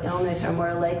mental illness are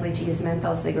more likely to use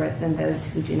menthol cigarettes than those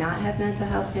who do not have mental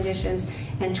health conditions,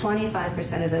 and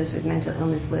 25% of those with mental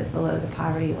illness live below the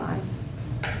poverty line.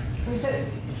 So,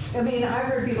 I mean, I've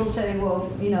heard people say,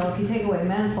 well, you know, if you take away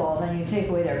menthol, then you take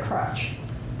away their crutch.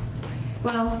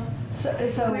 Well,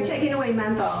 So we're taking away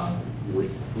menthol.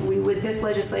 This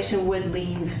legislation would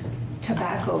leave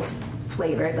tobacco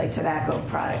flavored, like tobacco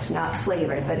products, not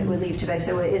flavored, but it would leave tobacco.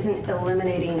 So it isn't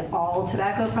eliminating all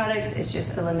tobacco products, it's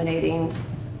just eliminating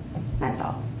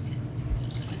menthol.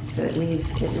 So it would leave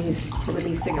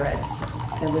cigarettes.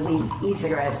 It would leave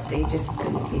e-cigarettes, they just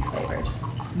couldn't be flavored.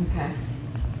 Okay.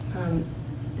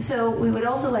 So we would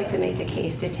also like to make the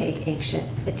case to take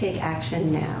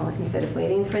action now instead of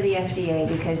waiting for the FDA,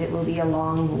 because it will be a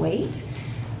long wait.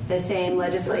 The same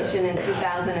legislation in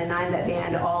 2009 that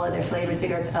banned all other flavored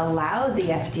cigarettes allowed the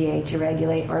FDA to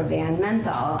regulate or ban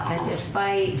menthol. And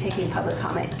despite taking public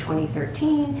comment in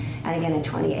 2013 and again in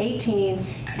 2018,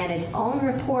 and its own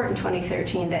report in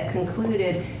 2013 that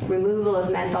concluded removal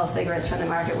of menthol cigarettes from the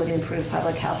market would improve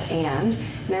public health, and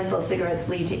menthol cigarettes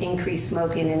lead to increased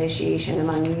smoking initiation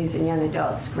among youth and young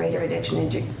adults, greater addiction,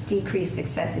 and decreased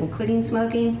success in quitting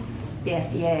smoking, the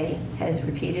FDA has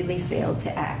repeatedly failed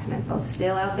to act. Menthol's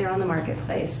still out there on the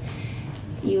marketplace.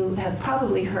 You have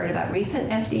probably heard about recent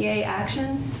FDA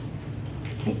action.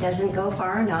 It doesn't go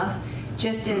far enough.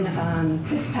 Just in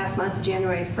this past month,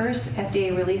 January 1st,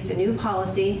 FDA released a new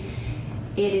policy.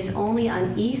 It is only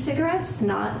on e-cigarettes,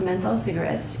 not menthol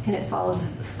cigarettes, and it falls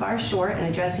far short in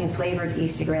addressing flavored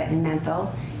e-cigarette and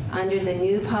menthol. Under the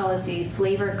new policy,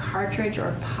 flavor cartridge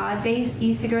or pod-based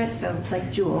e-cigarettes, so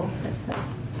like Juul, that's the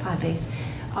pod-based,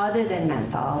 other than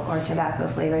menthol or tobacco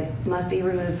flavored, must be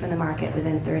removed from the market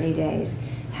within 30 days.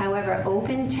 However,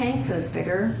 open tank, those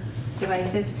bigger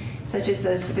devices, such as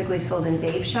those typically sold in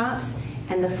vape shops,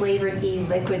 and the flavored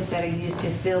e-liquids that are used to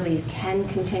fill these can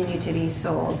continue to be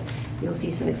sold. You'll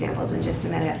see some examples in just a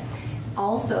minute.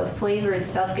 Also, flavored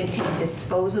self-contained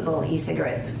disposable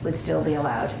e-cigarettes would still be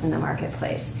allowed in the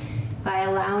marketplace. By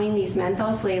allowing these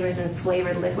menthol flavors and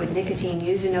flavored liquid nicotine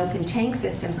used in open tank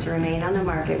systems to remain on the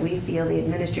market, we feel the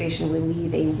administration would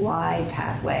leave a wide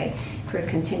pathway for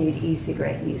continued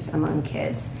e-cigarette use among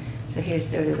kids. So here's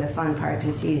sort of the fun part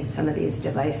to see some of these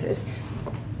devices.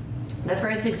 The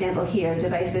first example here,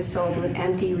 devices sold with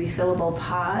empty refillable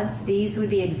pods. These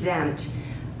would be exempt.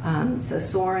 So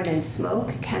Soren and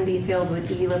Smoke can be filled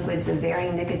with e-liquids of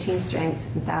varying nicotine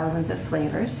strengths and thousands of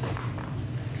flavors.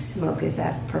 Smoke is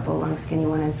that purple long skinny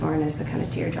one, and Soren is the kind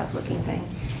of teardrop looking thing.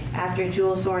 After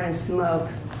Juul, Soren, and Smoke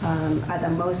are the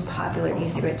most popular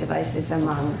e-cigarette devices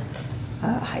among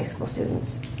high school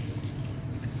students.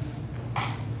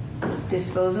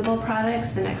 Disposable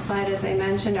products, the next slide as I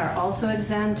mentioned, are also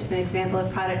exempt. An example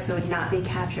of products that would not be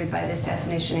captured by this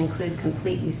definition include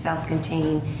completely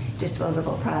self-contained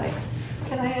disposable products.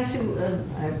 Can I ask you,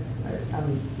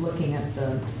 I'm looking at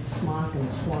the Smock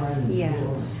and Sworn. Yeah.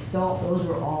 Those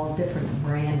were all different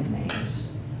brand names.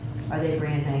 Are they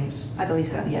brand names? I believe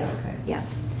so, yes. Okay. Yeah.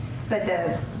 But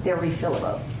they're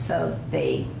refillable, so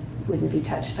they wouldn't be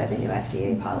touched by the new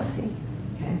FDA policy.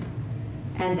 Okay.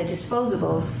 And the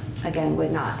disposables, again,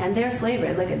 would not. And they're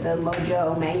flavored. Look at the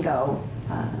Mojo Mango.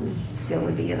 Still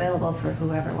would be available for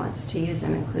whoever wants to use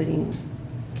them, including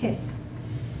kids.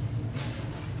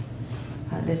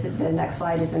 The next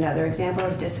slide is another example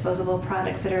of disposable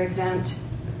products that are exempt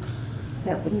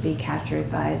that wouldn't be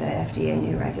captured by the FDA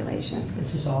new regulation.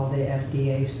 This is all the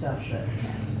FDA stuff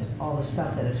that's, all the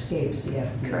stuff that escapes the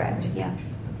FDA. Correct, yeah.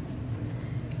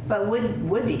 But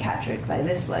would be captured by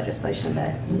this legislation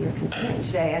that you're considering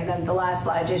today. And then the last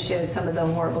slide just shows some of the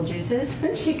horrible juices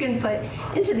that you can put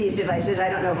into these devices. I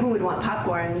don't know who would want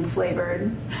popcorn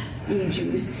flavored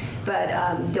e-juice, but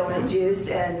donut juice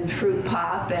and fruit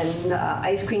pop and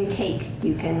ice cream cake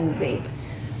you can vape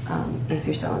if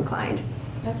you're so inclined.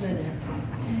 That's in there.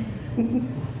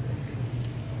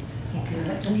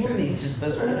 I'm sure these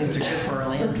disposable things are good for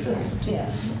our landfills.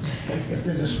 Yeah. If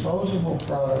the disposable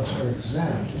products are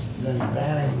exempt, then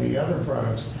banning the other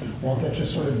products, won't that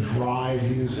just sort of drive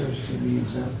users to the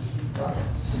exempt products?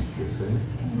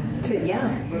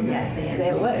 Yeah, yes,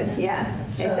 they would, yeah,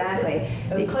 exactly.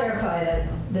 So, to clarify that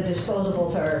the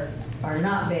disposables are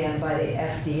not banned by the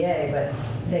FDA, but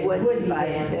they would be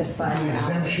banned this by The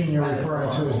exemption you're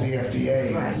referring to is the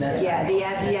FDA. Right.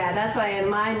 Yeah, that's why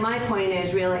my point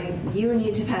is really you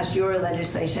need to pass your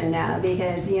legislation now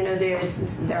because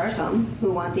there are some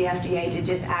who want the FDA to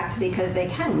just act because they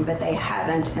can, but they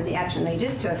haven't, and the action they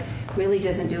just took really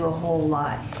doesn't do a whole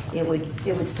lot. It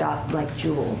would stop like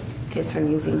Juul, kids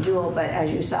from using Juul, but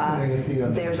as you saw,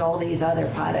 there's all these other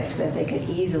products that they could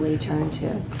easily turn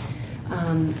to.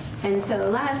 And so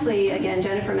lastly, again,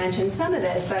 Jennifer mentioned some of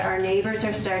this, but our neighbors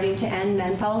are starting to end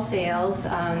menthol sales.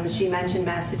 She mentioned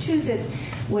Massachusetts,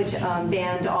 which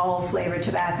banned all flavored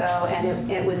tobacco, and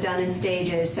it was done in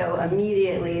stages. So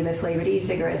immediately the flavored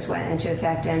e-cigarettes went into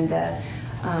effect, and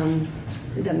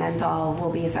the menthol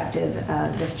will be effective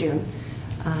this June.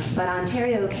 But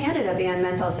Ontario, Canada banned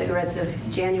menthol cigarettes of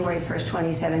January 1st,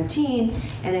 2017,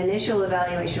 and initial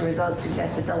evaluation results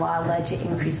suggest that the law led to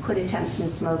increased quit attempts and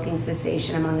smoking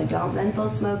cessation among adult menthol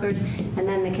smokers, and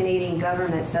then the Canadian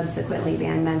government subsequently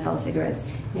banned menthol cigarettes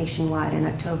nationwide in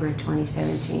October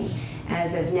 2017.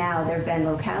 As of now, there have been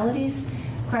localities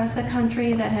across the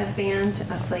country that have banned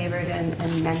flavored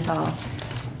and menthol.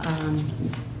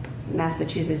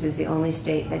 Massachusetts is the only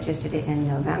state that just did it in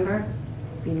November.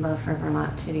 We'd love for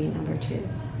Vermont to be number 2.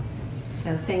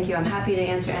 So thank you. I'm happy to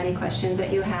answer any questions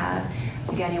that you have.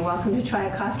 Again, you're welcome to try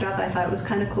a cough drop. I thought it was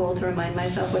kind of cool to remind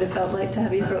myself what it felt like to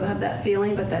have your throat have that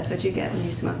feeling, but that's what you get when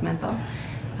you smoke menthol.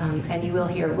 And you will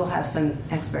hear, we'll have some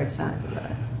experts on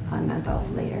menthol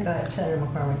later. Go ahead, Senator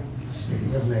McCormick.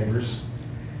 Speaking of neighbors,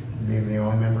 being the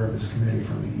only member of this committee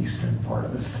from the eastern part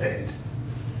of the state,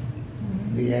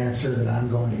 the answer that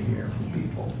I'm going to hear from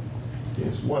people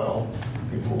is, well,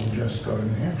 people will just go to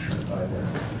New Hampshire and buy their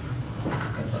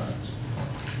products.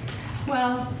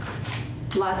 Well,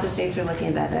 lots of states are looking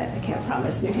at that. I can't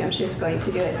promise New Hampshire's going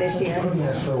to do it this year. You couldn't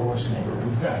ask for a worse neighbor.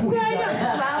 We've got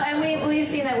Well, and we've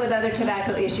seen that with other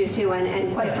tobacco issues too,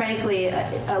 and quite frankly,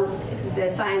 the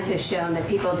science has shown that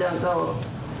people don't go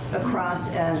across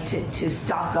to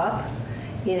stock up.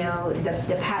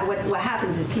 What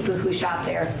happens is people who shop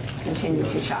there continue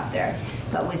to shop there.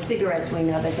 But with cigarettes, we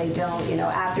know that they don't,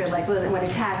 after, like, when a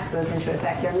tax goes into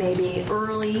effect, there may be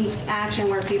early action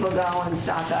where people go and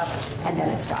stock up, and then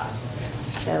it stops.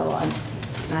 So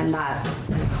I'm not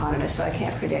an economist, so I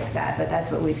can't predict that, but that's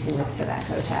what we've seen with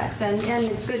tobacco tax. And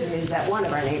it's good news that one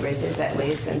of our neighbors is at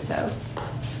least, and so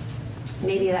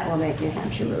maybe that will make New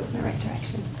Hampshire move in the right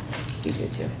direction. Be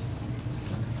good too.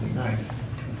 Nice.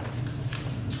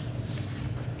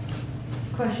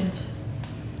 Questions?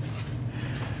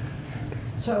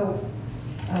 So,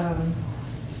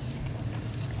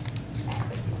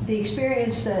 the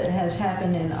experience that has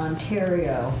happened in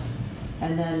Ontario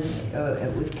and then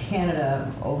with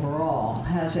Canada overall,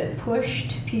 has it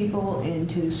pushed people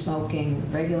into smoking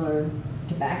regular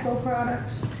tobacco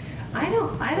products? I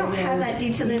don't have that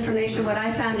detailed information. What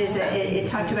I found is that it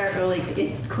talked about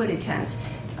early quit attempts.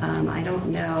 I don't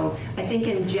know. I think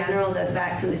in general, the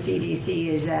fact from the CDC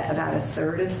is that about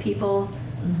 1/3 of people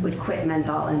would quit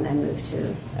menthol and then move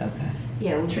to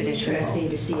Yeah, it would be traditional. interesting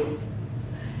to see if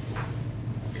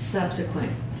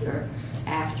subsequent or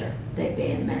after they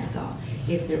banned menthol,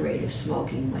 if the rate of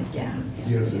smoking went down.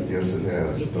 Yes, it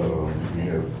has.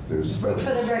 There's For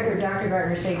the record, Dr.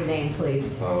 Gardner, say your name, please.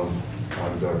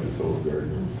 I'm Dr. Philip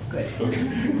Gardner. Good. Okay.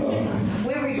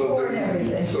 We record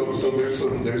everything. So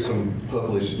there's some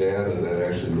published data that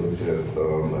actually looked at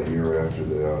a year after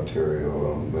the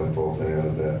Ontario menthol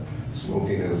ban that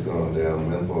smoking has gone down,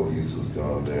 menthol use has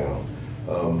gone down.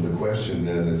 The question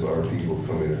then is, are people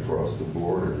coming across the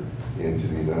border into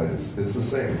the United States? It's the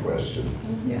same question.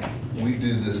 Yeah. We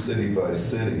do this city by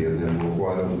city, and then,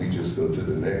 well, why don't we just go to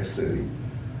the next city?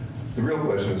 The real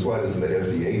question is, why doesn't the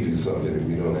FDA do something if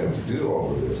we don't have to do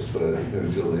all of this? But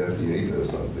until the FDA does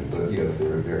something, but yeah,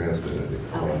 there has been a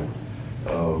decline.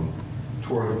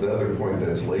 Toward the other point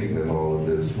that's latent in all of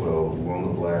this, well, won't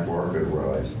the black market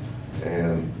rise?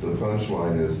 And the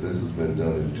punchline is, this has been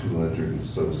done in 200 and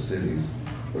so cities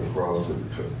across the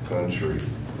country,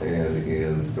 and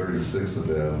in 36 of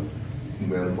them,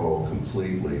 menthol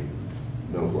completely,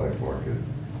 no black market.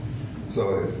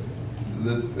 So,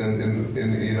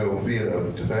 and you know, being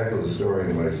a tobacco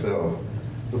historian myself,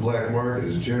 the black market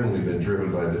has generally been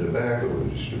driven by the tobacco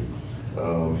industry,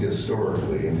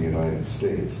 historically in the United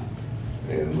States.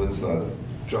 And let's not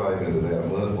dive into that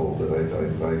mud hole, but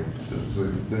it's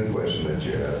a good question that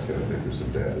you asked, and I think there's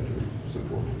some data to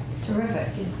support it. Terrific.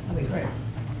 That'd be great.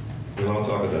 And I'll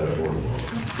talk about it more.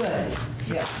 Good.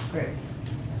 Yeah, great.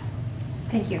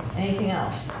 Thank you. Anything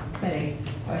else? Any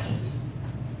questions?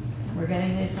 We're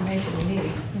getting the information we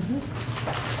need.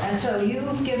 And so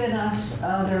you've given us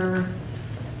other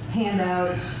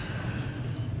handouts.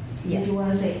 Yes. Do you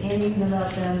want to say anything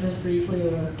about them just briefly?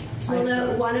 Or Well,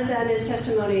 no, one of them is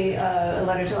testimony, a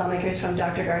letter to lawmakers from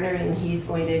Dr. Gardner, and he's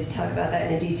going to talk about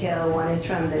that in detail. One is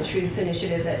from the Truth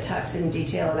Initiative that talks in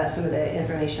detail about some of the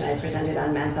information I presented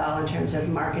on menthol in terms of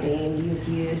marketing, youth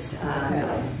use,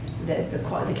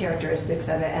 the characteristics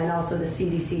of it, and also the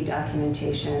CDC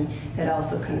documentation that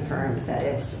also confirms that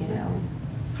it's, you know,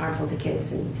 harmful to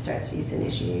kids and starts youth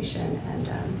initiation and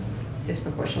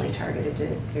disproportionately targeted to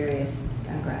various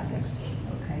demographics.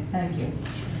 Okay, thank you.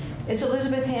 Is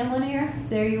Elizabeth Hamlin here?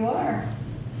 There you are.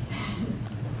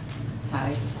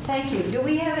 Hi. Thank you. Do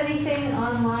we have anything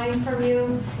online from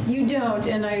you? You don't,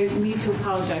 and I need to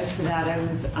apologize for that. I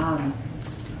was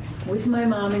with my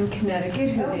mom in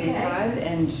Connecticut, who's 85,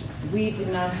 and we did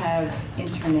not have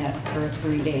internet for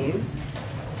 3 days.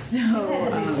 So You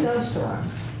had a big snowstorm.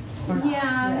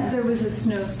 Yeah, there was a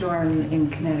snowstorm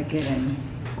in Connecticut and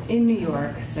in New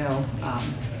York, so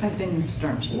I've been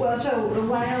storm chasing. Well, so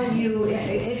why don't you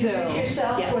introduce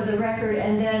yourself yes. for the record,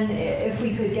 and then if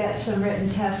we could get some written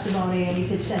testimony and you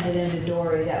could send it in to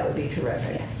Dory, that would be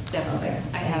terrific. Yes, definitely. Okay,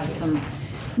 I have some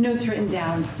notes written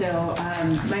down. So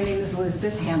my name is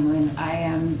Elizabeth Hamlin. I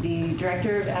am the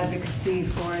Director of Advocacy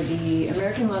for the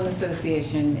American Lung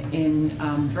Association in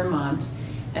Vermont,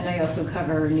 and I also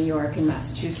cover New York and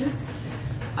Massachusetts.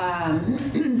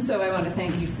 So I want to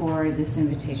thank you for this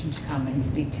invitation to come and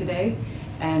speak today.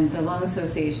 And the Lung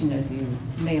Association, as you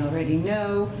may already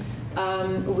know,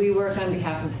 we work on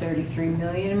behalf of 33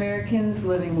 million Americans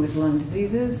living with lung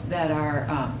diseases that are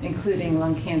including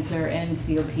lung cancer and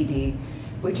COPD,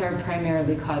 which are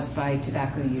primarily caused by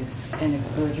tobacco use and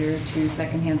exposure to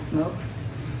secondhand smoke.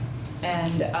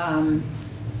 And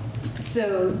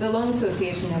so the Lung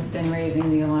Association has been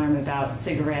raising the alarm about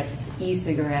cigarettes,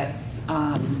 e-cigarettes,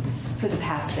 for the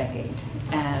past decade.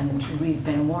 And we've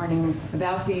been warning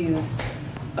about the use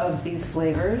of these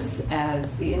flavors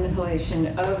as the inhalation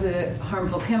of the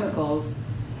harmful chemicals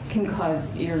can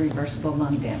cause irreversible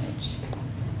lung damage.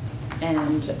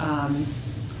 And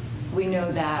we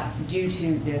know that due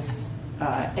to this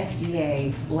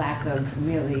FDA lack of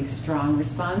really strong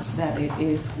response, that it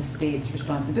is the state's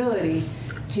responsibility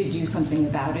to do something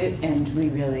about it, and we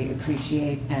really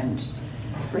appreciate and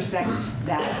respect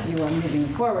that you are moving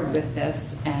forward with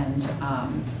this, and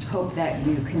hope that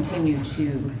you continue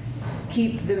to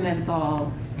keep the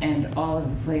menthol and all of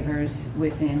the flavors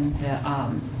within the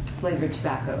flavored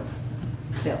tobacco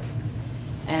bill.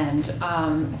 And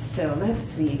so let's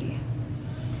see.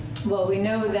 Well, we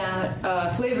know that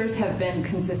flavors have been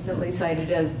consistently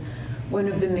cited as one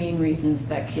of the main reasons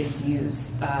that kids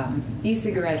use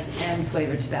e-cigarettes and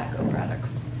flavored tobacco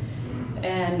products.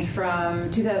 And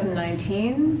from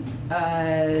 2019,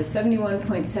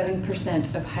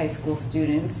 71.7% of high school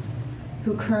students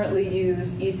who currently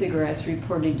use e-cigarettes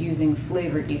reported using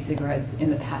flavored e-cigarettes in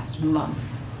the past month.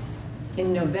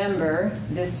 In November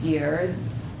this year,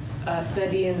 a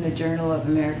study in the Journal of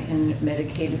American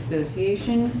Medicaid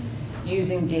Association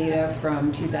using data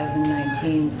from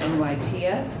 2019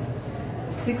 NYTS,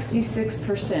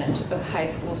 66% of high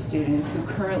school students who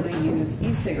currently use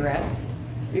e-cigarettes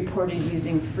reported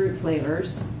using fruit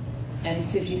flavors, and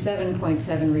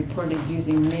 57.7% reported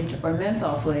using mint or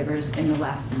menthol flavors in the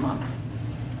last month.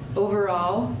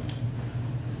 Overall,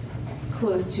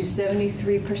 close to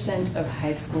 73% of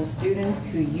high school students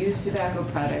who use tobacco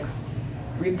products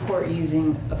report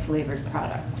using a flavored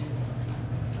product.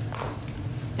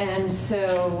 And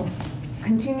so,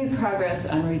 continued progress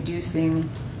on reducing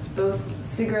both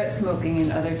cigarette smoking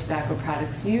and other tobacco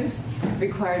products use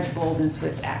requires bold and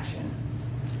swift action.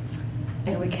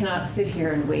 And we cannot sit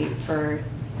here and wait for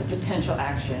the potential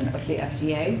action of the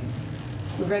FDA.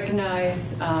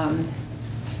 recognize,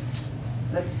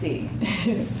 let's see,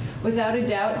 without a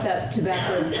doubt that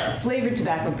flavored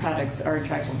tobacco products are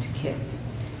attractive to kids.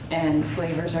 And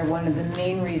flavors are one of the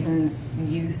main reasons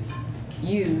youth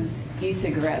use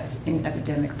e-cigarettes in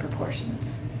epidemic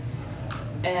proportions.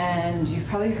 And you've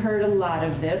probably heard a lot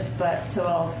of this, but so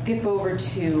I'll skip over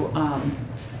to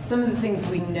some of the things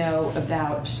we know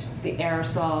about the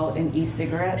aerosol in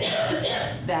e-cigarettes,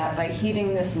 that by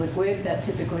heating this liquid that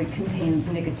typically contains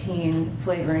nicotine,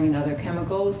 flavoring, and other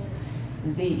chemicals,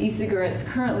 the e-cigarettes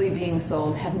currently being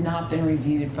sold have not been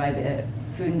reviewed by the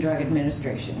Food and Drug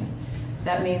Administration.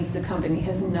 That means the company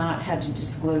has not had to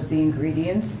disclose the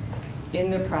ingredients in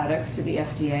their products to the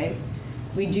FDA.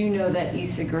 We do know that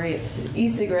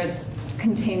e-cigarettes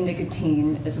contain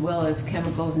nicotine as well as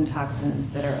chemicals and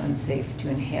toxins that are unsafe to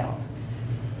inhale.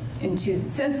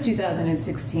 Since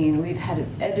 2016, we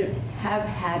have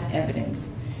had evidence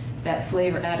that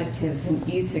flavor additives in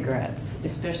e-cigarettes,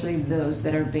 especially those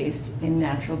that are based in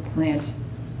natural plant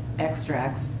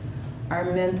extracts,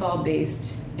 are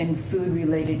menthol-based and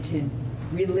food-related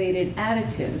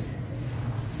additives,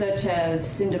 such as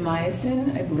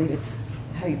syndamycin, I believe it's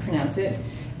how you pronounce it.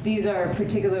 These are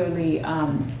particularly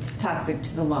toxic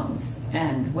to the lungs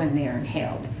and when they are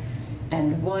inhaled.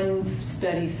 And one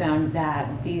study found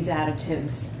that these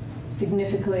additives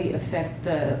significantly affect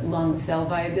the lung cell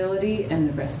viability and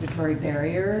the respiratory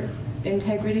barrier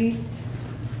integrity.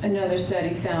 Another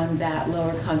study found that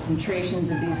lower concentrations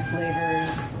of these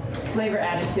flavor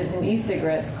additives in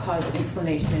e-cigarettes cause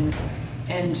inflammation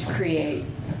and create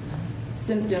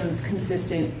symptoms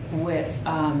consistent with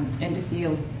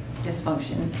endothelial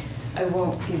dysfunction. I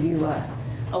won't give you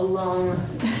a long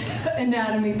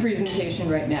anatomy presentation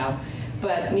right now,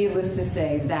 but needless to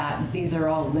say that these are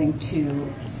all linked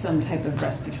to some type of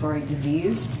respiratory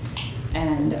disease.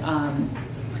 And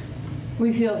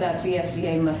we feel that the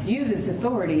FDA must use its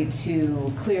authority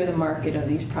to clear the market of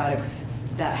these products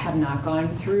that have not gone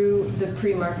through the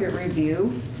pre-market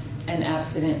review, and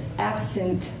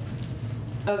absent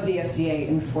of the FDA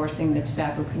enforcing the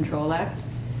Tobacco Control Act,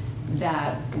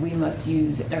 that we must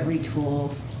use every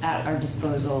tool at our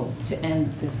disposal to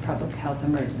end this public health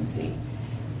emergency.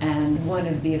 And one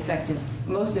of the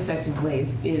most effective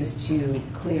ways is to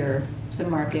clear the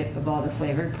market of all the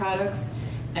flavored products.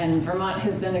 And Vermont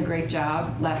has done a great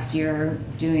job last year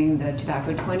doing the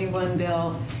Tobacco 21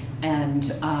 bill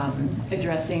and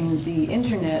addressing the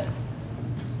internet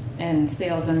and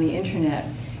sales on the internet.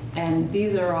 And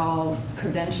these are all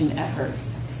prevention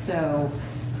efforts. So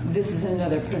this is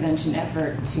another prevention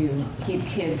effort to keep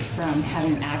kids from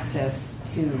having access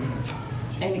to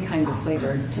any kind of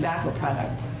flavored tobacco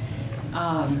product.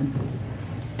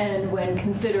 And when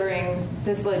considering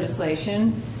this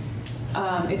legislation,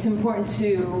 it's important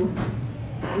to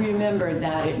remember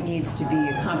that it needs to be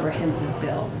a comprehensive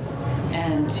bill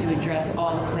and to address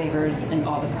all the flavors and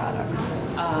all the products.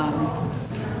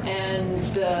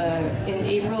 In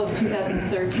April of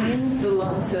 2013, the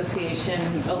Lung Association,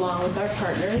 along with our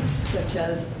partners, such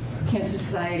as Cancer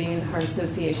Society and Heart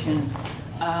Association,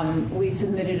 we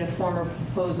submitted a formal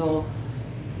proposal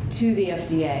to the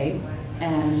FDA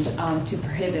and to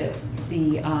prohibit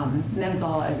the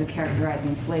menthol as a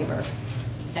characterizing flavor.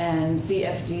 And the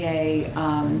FDA,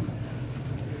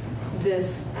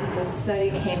 this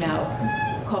study came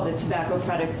out called the Tobacco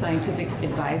Products Scientific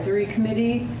Advisory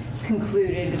Committee,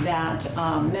 concluded that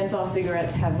menthol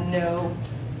cigarettes have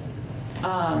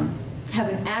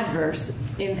an adverse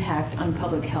impact on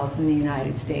public health in the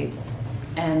United States,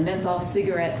 and menthol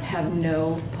cigarettes have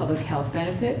no public health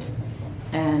benefit,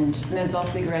 and menthol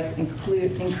cigarettes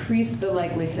increase the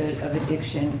likelihood of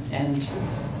addiction and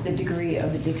the degree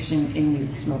of addiction in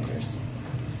youth smokers.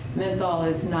 Menthol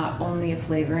is not only a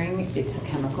flavoring, it's a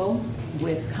chemical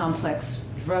with complex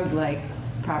drug-like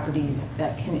properties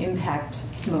that can impact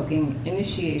smoking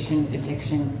initiation,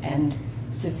 addiction, and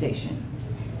cessation.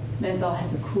 Menthol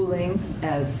has a cooling,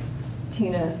 as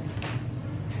Tina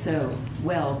so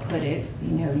well put it.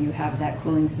 You have that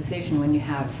cooling cessation when you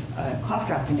have a cough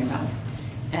drop in your mouth.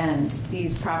 And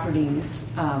these properties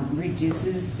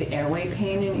reduces the airway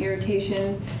pain and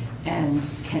irritation and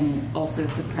can also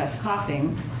suppress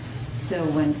coughing. So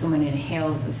when someone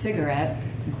inhales a cigarette,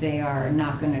 they are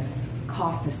not going to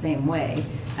cough the same way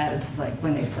as like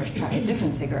when they first try a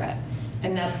different cigarette.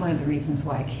 And that's one of the reasons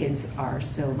why kids are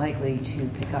so likely to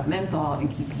pick up menthol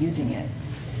and keep using it.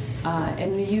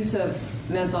 And the use of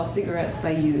menthol cigarettes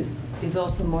by youth is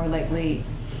also more likely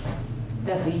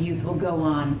that the youth will go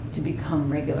on to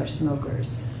become regular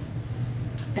smokers.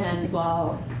 And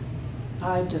while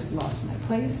I just lost my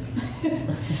place,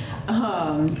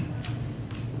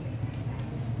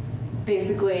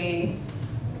 basically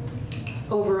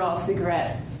overall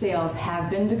cigarette sales have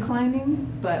been declining,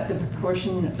 but the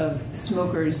proportion of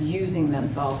smokers using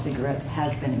menthol cigarettes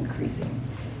has been increasing.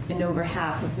 And over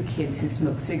half of the kids who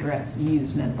smoke cigarettes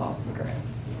use menthol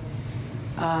cigarettes.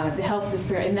 The health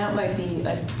disparity, and that might be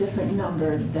a different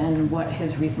number than what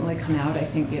has recently come out. I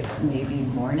think it may be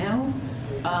more now.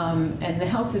 And the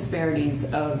health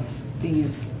disparities of the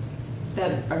use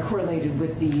that are correlated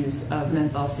with the use of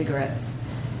menthol cigarettes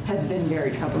has been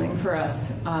very troubling for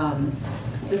us.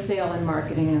 The sale and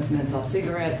marketing of menthol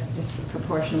cigarettes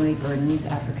disproportionately burdens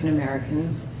African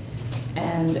Americans,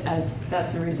 and as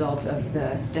that's a result of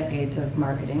the decades of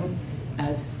marketing,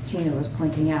 as Tina was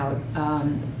pointing out.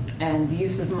 And the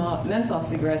use of menthol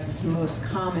cigarettes is most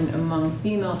common among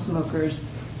female smokers,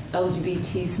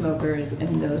 LGBT smokers,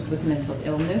 and those with mental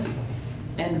illness,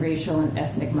 and racial and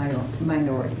ethnic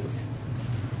minorities.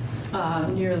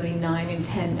 Nearly 9 in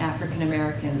 10 African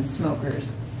American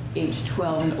smokers aged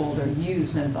 12 and older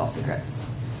use menthol cigarettes.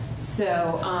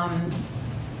 So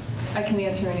I can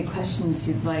answer any questions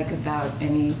you'd like about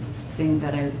anything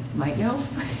that I might know,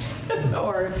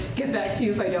 or get back to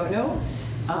you if I don't know.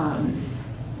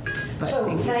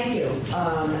 So thank you,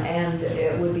 and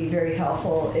it would be very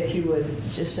helpful if you would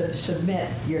just submit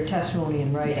your testimony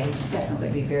in writing. Yes, definitely.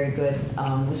 It'd be very good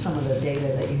with some of the data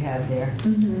that you have there.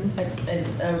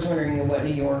 Mm-hmm. I was wondering what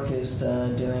New York is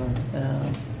doing.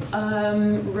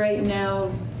 Right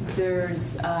now,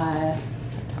 there's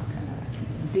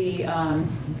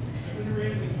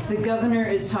the governor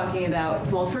is talking about,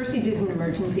 well, first he did an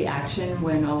emergency action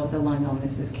when all of the lung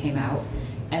illnesses came out,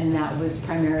 and that was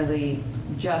primarily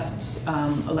just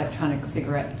electronic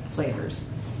cigarette flavors.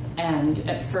 And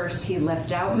at first he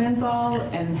left out menthol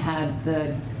and had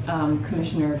the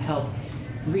Commissioner of Health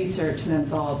research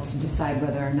menthol to decide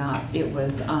whether or not it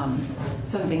was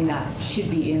something that should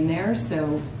be in there.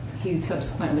 So he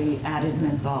subsequently added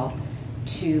menthol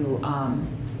to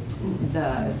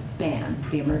the ban,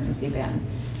 the emergency ban.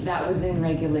 That was in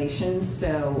regulation,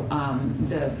 so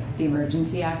the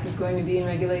Emergency Act was going to be in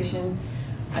regulation.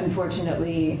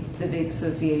 Unfortunately, the Vape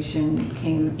Association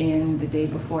came in the day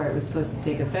before it was supposed to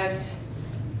take effect,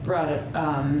 brought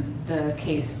the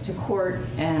case to court,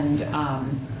 and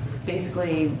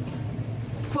basically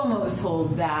Cuomo was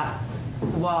told that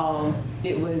while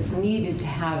it was needed to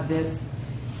have this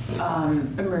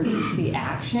emergency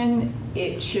action,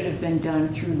 it should have been done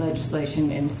through legislation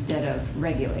instead of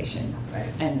regulation. Right.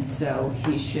 And so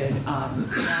he should,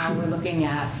 now we're looking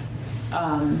at,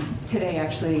 today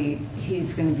actually,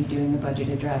 he's going to be doing a budget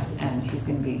address and he's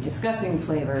going to be discussing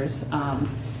flavors.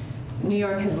 New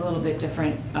York has a little bit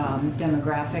different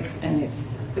demographics, and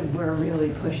we're really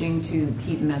pushing to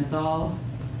keep menthol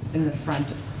in the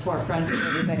forefront of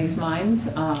everybody's minds.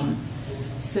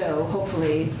 So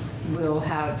hopefully we'll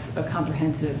have a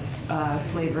comprehensive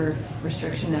flavor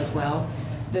restriction as well.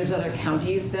 There's other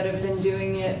counties that have been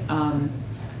doing it.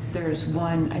 There's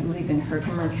one, I believe, in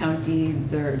Herkimer County.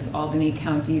 There's Albany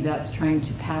County that's trying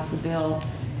to pass a bill,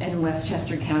 and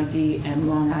Westchester County and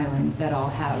Long Island that all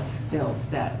have bills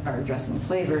that are addressing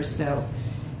flavors. So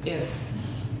if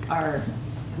our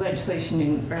legislators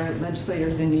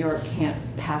in New York can't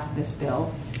pass this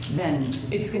bill, then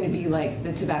it's going to be like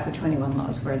the Tobacco 21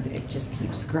 laws, where it just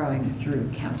keeps growing through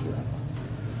county level.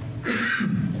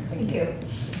 Thank you.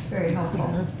 It's very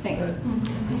helpful. Thanks. So,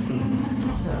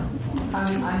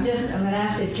 I'm going to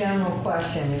ask a general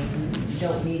question. You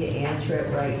don't need to answer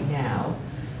it right now.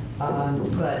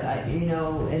 But you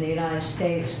know, in the United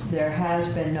States, there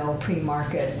has been no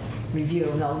pre-market review.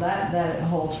 Now that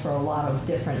holds for a lot of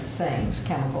different things,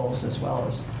 chemicals as well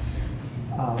as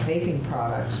vaping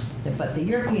products. But the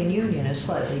European Union is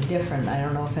slightly different. I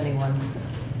don't know if anyone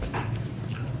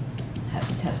has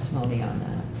a testimony on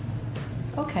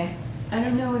that. Okay. I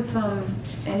don't know if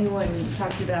anyone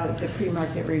talked about the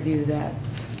pre-market review that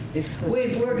is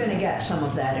supposed We're going to get some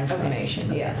of that information.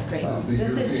 Okay. Yeah. Great. So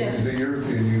The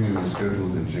European Union is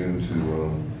scheduled in June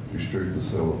to restrict the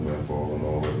sale of menthol and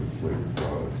all other flavored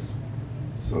products.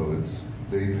 So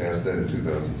they passed that in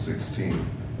 2016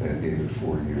 and gave it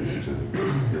 4 years to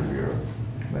here we are.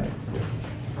 Right.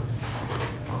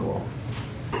 Cool.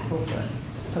 Cool.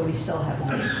 So we still have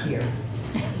one here.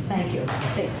 Thank you.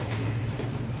 Thanks.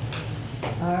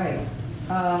 All right.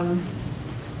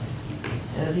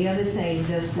 The other thing,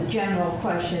 just the general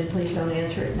question, please don't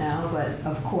answer it now, but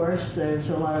of course there's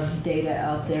a lot of data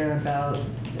out there about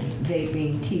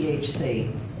vaping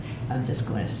THC. I'm just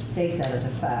going to state that as a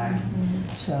fact. Mm-hmm.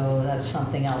 So that's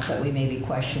something else that we may be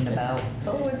questioned about.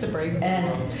 Oh, it's a break.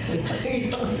 And we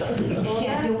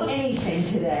can't do anything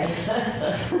today.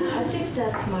 I think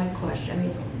that's my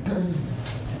question. I mean,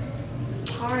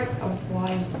 part of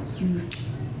why you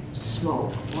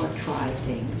smoke or try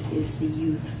things is the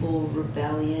youthful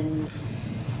rebellion.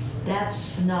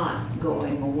 That's not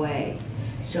going away.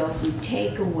 So if we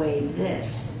take away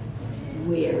this,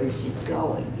 where is it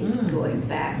going? Is it going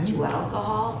back to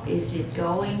alcohol? Is it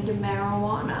going to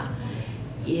marijuana?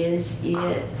 Is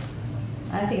it...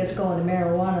 I think it's going to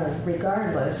marijuana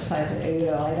regardless. I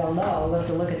don't know. I'll have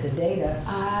to look at the data.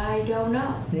 I don't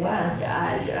know. Yeah.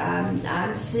 But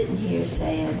I'm sitting here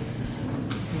saying...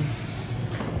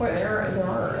 Well, there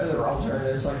are other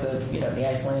alternatives, like the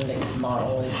Icelandic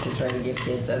model is to try to give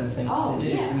kids other things to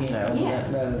do,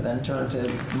 rather than turn to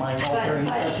mind-altering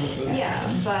substances.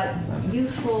 Yeah, but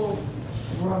youthful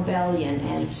rebellion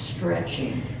and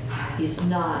stretching is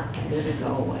not going to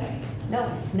go away. No,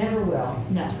 never will.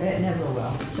 No, it never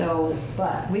will. So,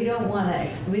 but we don't want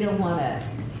to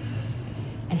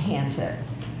enhance it.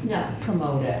 No,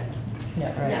 promote it. No,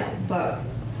 right. No, but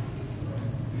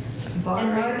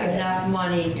borrowing enough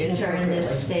money to turn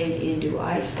this state into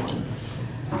Iceland.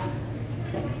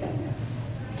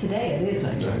 Today it is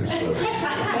Iceland.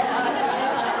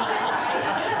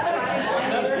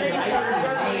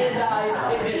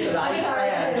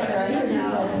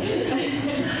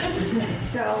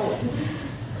 So,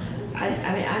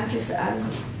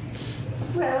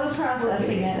 Well, we're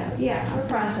processing it. Yeah, we're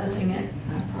processing it.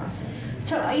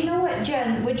 So you know what,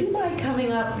 Jen? Would you mind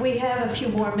coming up? We have a few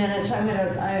more minutes.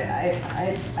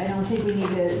 I don't think we need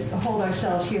to hold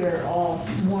ourselves here all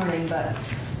morning, but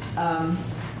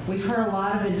we've heard a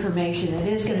lot of information. It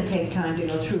is going to take time to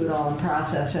go through it all and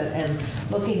process it. And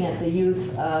looking at the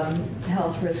youth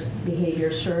health risk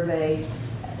behavior survey,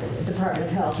 Department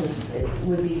of Health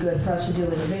would be good for us to do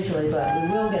individually, but we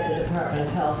will get the Department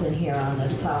of Health in here on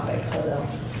this topic, so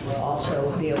they'll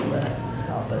also be able to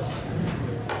help us.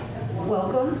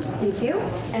 Welcome. Thank you.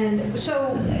 And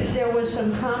so there was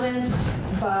some comments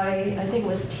by, I think it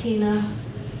was Tina,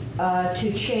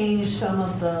 to change some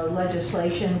of the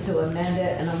legislation, to amend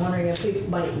it, and I'm wondering if we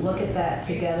might look at that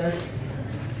together.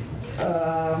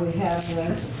 We have,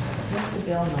 what's the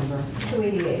bill number?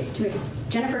 288.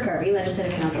 Jennifer Carvey,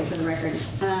 Legislative Counsel, for the record.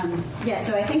 Yes,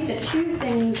 so I think the two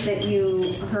things that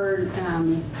you heard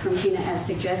from Tina as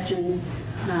suggestions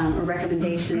or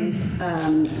recommendations,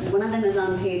 one of them is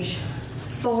on page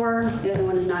 4, the other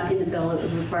one is not in the bill. It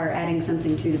would require adding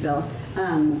something to the bill.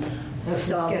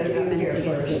 So I'll give you a minute to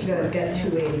get to page 4. Get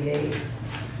 288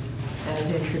 as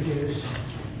introduced.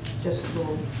 Just a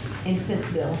little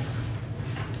infant bill.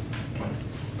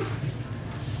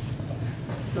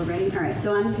 We're ready? All right.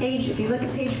 So on page, if you look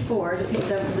at page 4,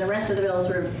 the rest of the bill is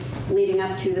sort of leading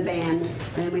up to the ban.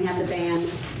 And then we have the ban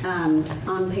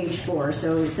on page 4.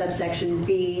 So subsection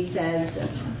B says a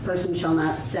person shall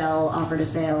not sell, offer to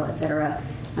sale, etc.,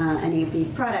 any of these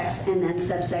products. And then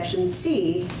subsection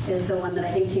C is the one that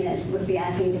I think Tina would be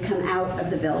asking to come out of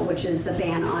the bill, which is the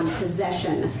ban on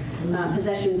possession.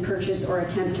 Possession, purchase, or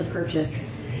attempt to purchase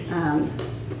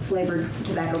flavored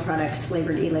tobacco products,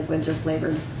 flavored e-liquids, or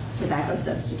flavored tobacco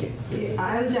substitutes.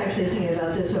 I was actually thinking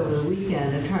about this over the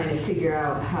weekend and trying to figure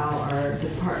out how our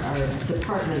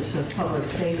departments of public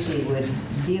safety would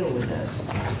deal with this.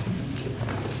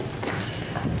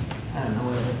 I don't know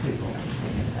what other people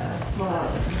think of that. Well,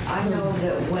 I know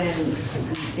that when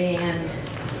we banned,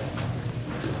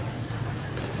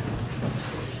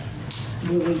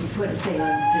 when we put a thing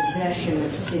on possession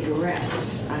of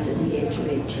cigarettes under the age of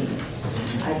 18,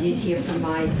 I did hear from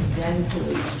my then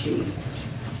police chief,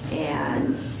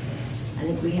 and I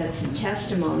think we had some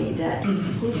testimony that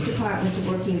police departments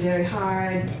are working very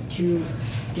hard to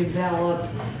develop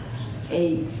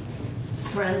a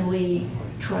friendly,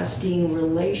 trusting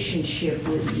relationship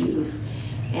with youth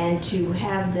and to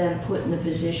have them put in the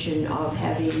position of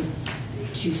having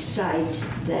to cite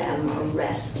them,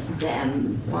 arrest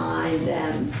them, fine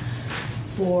them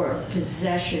for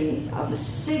possession of a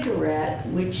cigarette,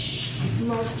 which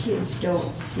most kids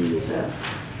don't see as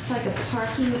it's like a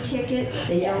parking ticket.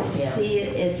 They don't see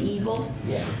it as evil.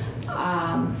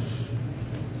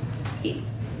 It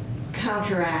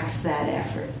counteracts that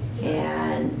effort,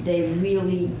 and they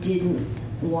really didn't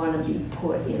want to be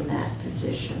put in that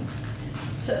position.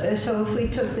 So if we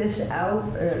took this out,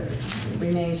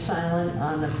 remain silent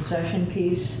on the possession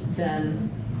piece,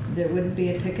 then there wouldn't be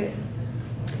a ticket?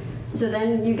 So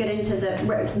then you get into the,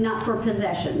 not for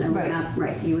possession, there would not,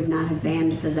 you would not have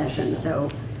banned possession.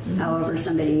 So however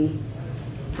somebody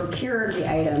procured the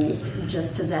items,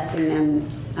 just possessing them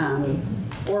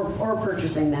or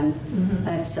purchasing them,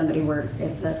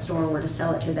 if the store were to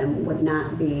sell it to them, would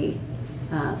not be,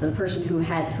 so the person who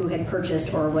had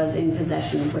purchased or was in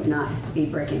possession would not be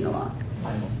breaking the law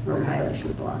or in violation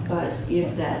of the law. But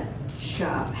if that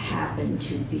shop happened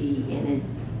to be in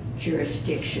a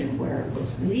jurisdiction where it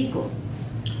was legal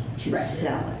to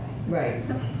sell it. Right.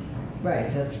 Right,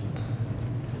 that's...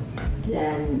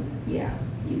 Then, yeah,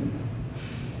 you...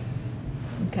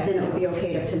 Okay. Then it would be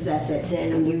okay to possess it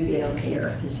and use it here.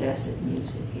 To possess it and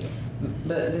use it here.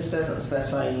 But this doesn't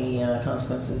specify any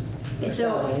consequences.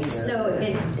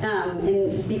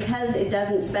 Because it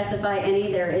doesn't specify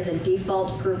any, there is a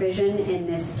default provision in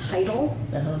this title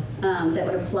that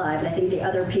would apply. But I think the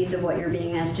other piece of what you're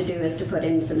being asked to do is to put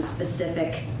in some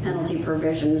specific penalty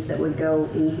provisions that would go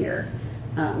in here.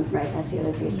 Right, that's the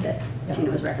other piece that Tina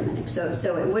was recommending.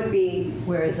 So it would be,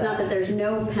 it's not that there's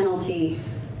no penalty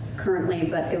currently,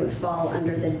 but it would fall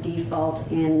under the default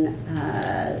in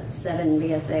 7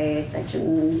 VSA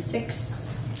section 6.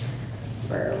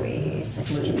 Where are we?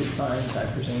 Section which would be fines, I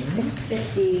presume.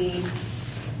 650.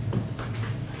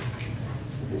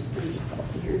 There's some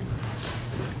default in here.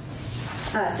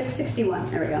 661.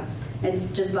 There we go.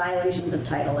 It's just violations of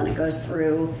title, and it goes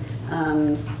through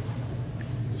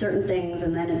certain things,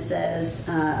 and then it says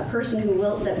a person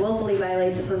that willfully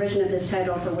violates a provision of this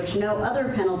title for which no other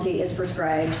penalty is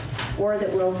prescribed, or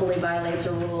that willfully violates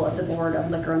a rule of the Board of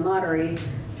Liquor and Lottery,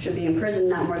 should be imprisoned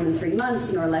not more than 3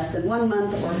 months, nor less than 1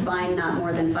 month, or fined not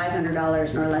more than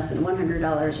 $500, nor less than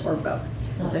 $100, or both.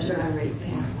 So sort of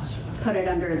put it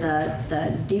under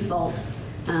the default,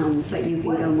 but you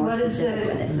can go more specific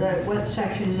with it. What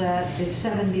section is that? It's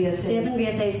 7 VSA? 7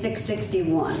 VSA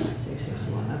 661.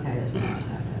 661, okay, that's not.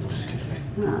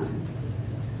 And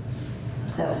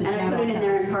I put it in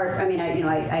there in part, I mean,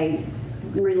 I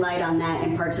relied on that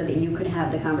in part so that you could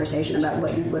have the conversation about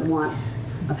what you would want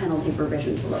a penalty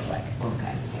provision to look like.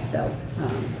 Okay. So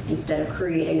instead of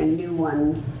creating a new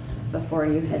one before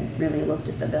you had really looked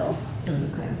at the bill.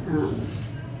 Okay.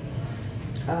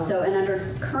 So, and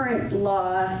under current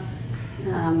law,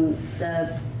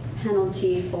 the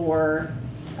penalty for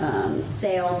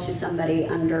sale to somebody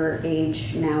under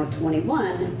age now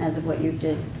 21, as of what you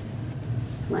did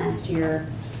last year,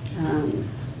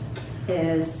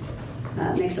 is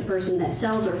makes a person that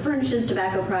sells or furnishes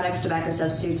tobacco products, tobacco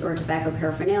substitutes, or tobacco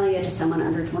paraphernalia to someone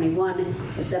under 21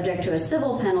 is subject to a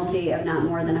civil penalty of not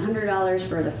more than $100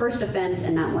 for the first offense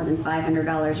and not more than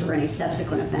 $500 for any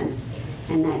subsequent offense.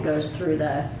 And that goes through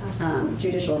the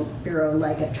Judicial Bureau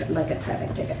like a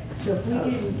traffic ticket. So if we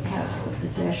didn't have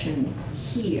possession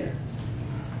here,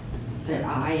 but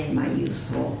I, in my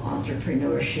youthful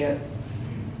entrepreneurship,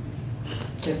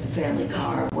 took the family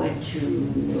car, went to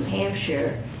New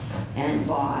Hampshire, and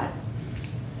bought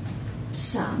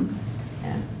some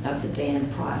of the banned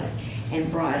product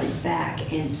and brought it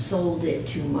back and sold it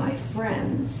to my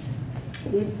friends.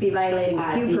 You'd be violating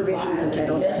a few provisions of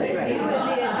Title VII. Right.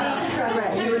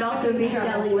 Right. You would also be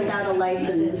selling without a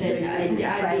license.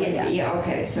 Yeah,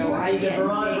 okay, so I the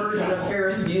Vermont version of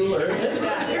Ferris Bueller.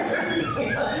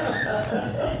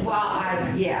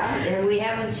 Well, yeah, and we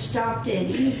haven't stopped it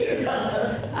either.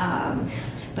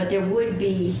 But there would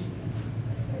be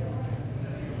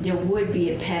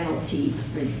a penalty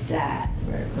for that.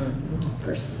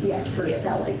 For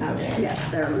selling. Okay.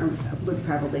 Yes, there would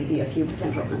probably be a few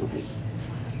potential penalties,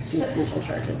 potential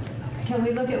charges. Can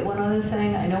we look at one other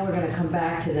thing? I know we're going to come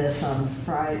back to this on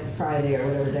Friday or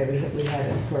whatever day we had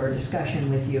it for a discussion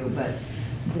with you, but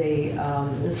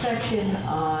the section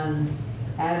on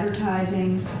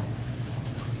advertising,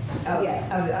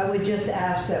 yes. I would just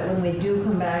ask that when we do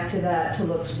come back to that, to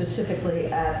look specifically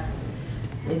at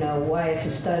why it's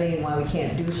a study and why we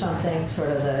can't do something, sort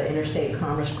of the interstate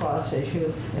commerce clause issue,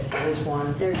 if there is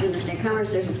one. There's interstate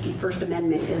commerce, there's First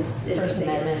Amendment is First the biggest.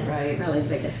 Amendment, right. Probably the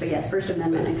biggest, but yes, First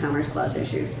Amendment and commerce clause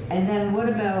issues. And then what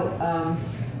about,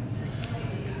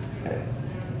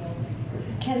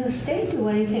 can the state do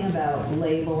anything about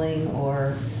labeling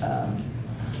or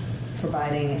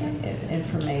providing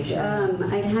information?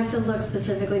 I'd have to look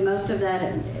specifically. Most of that,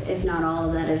 if not all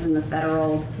of that, is in the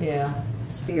federal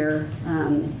sphere,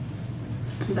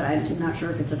 but I'm not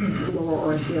sure if it's a floor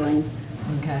or a ceiling.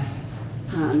 Okay.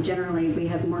 Generally, we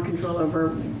have more control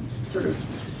over sort of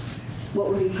what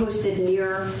would be posted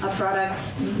near a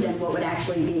product than what would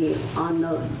actually be on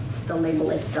the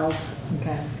label itself.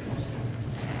 Okay.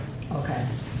 Okay.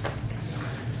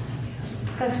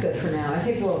 That's good for now. I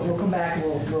think we'll come back and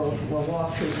we'll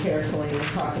walk through carefully and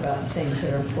talk about things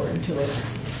that are important to us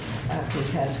after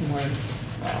we've had some more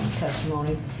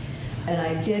testimony. And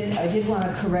I did want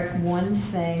to correct one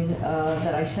thing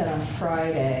that I said on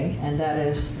Friday, and that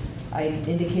is I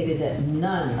indicated that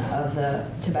none of the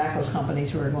tobacco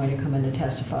companies were going to come in to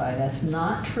testify. That's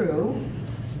not true.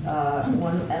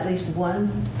 At least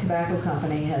one tobacco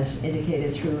company has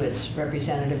indicated through its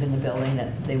representative in the building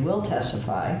that they will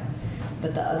testify,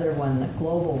 but the other one, the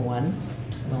global one,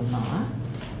 will not.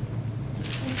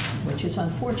 which is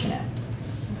unfortunate.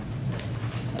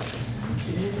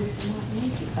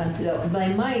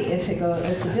 They might, if the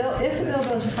bill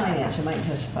goes to finance, they might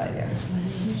testify there.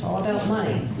 It's all about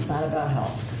money. It's not about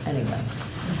health. Anyway,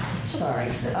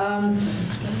 sorry.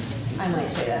 I might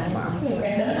say that tomorrow.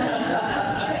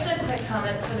 Just a quick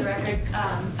comment for the record.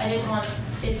 I didn't want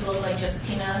it to look like just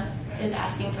Tina is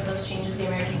asking for those changes. The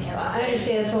American Cancer Society. I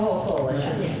understand it's the whole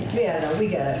coalition. Yeah, no, we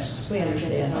get it. We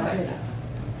understand. Okay.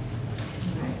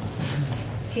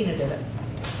 Tina did it.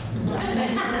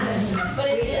 But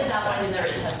it is outlined in the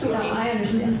written testimony. No, I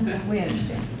understand. We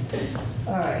understand.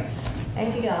 All right.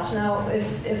 Anything else? Now,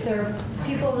 if there are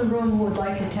people in the room who would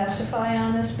like to testify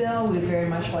on this bill, we'd very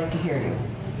much like to hear you.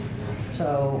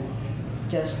 So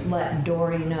just let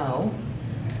Dory know,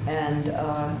 and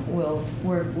we'll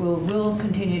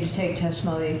continue to take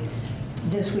testimony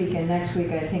this week and next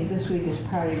week. I think this week is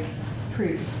probably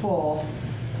pretty full.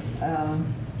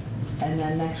 And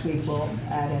then next week we'll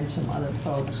add in some other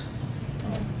folks.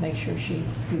 Make sure you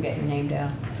get your name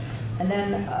down. And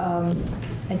then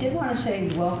I did want to say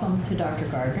welcome to Dr.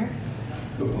 Gardner.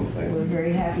 We're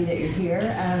very happy that you're here.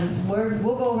 And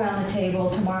we'll go around the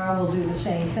table. Tomorrow we'll do the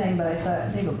same thing, but I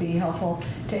think it would be helpful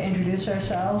to introduce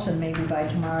ourselves, and maybe by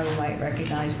tomorrow you might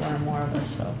recognize one or more of us.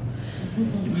 So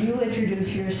you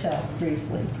introduce yourself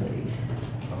briefly, please.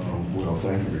 Well,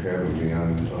 thank you for having me.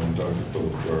 I'm Dr.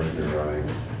 Philip Gardner. I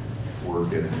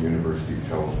work at the University of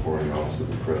California Office of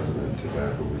the President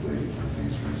Tobacco-Related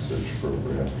Disease Research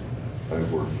Program.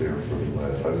 I've worked there for the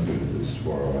last, I was going to do this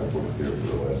tomorrow, I've worked there for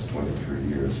the last 23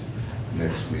 years.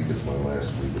 Next week is my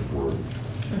last week of work.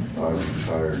 I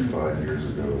retired 5 years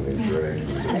ago and they dragged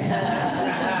me. And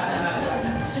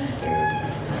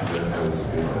that was a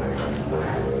good thing. I love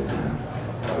what I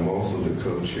do. I'm also the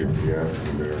co-chair of the African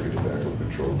American Tobacco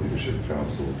Control Leadership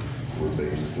Council. We're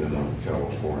based in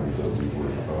California, though we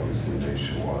work obviously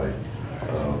nationwide.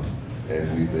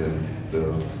 And we've been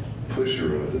the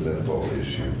pusher of the menthol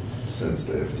issue since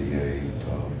the FDA,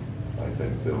 I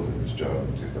think, failed in its job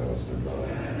in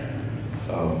 2009.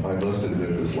 I must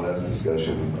admit, this last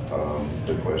discussion,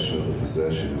 the question of the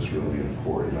possession is really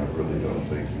important. I really don't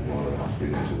think you want to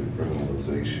get into the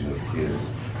criminalization of kids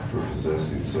for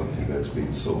possessing something that's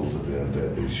being sold to them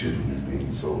that they shouldn't be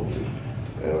being sold to.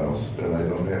 And I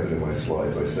don't have it in my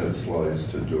slides. I sent slides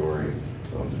to Dory,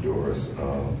 to Doris,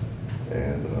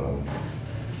 and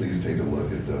please take a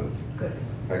look at them. Good.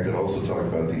 I could also talk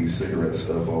about the e-cigarette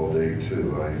stuff all day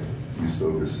too. I used to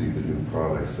oversee the new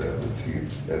products at the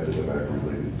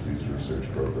Tobacco-Related Disease Research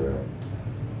Program.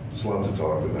 There's a lot to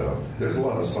talk about. There's a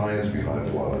lot of science behind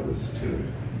a lot of this too.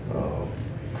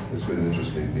 It's been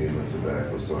interesting being a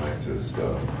tobacco scientist.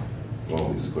 All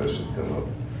these questions come up.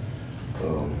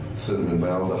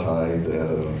 Cinnamaldehyde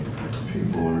that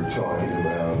people are talking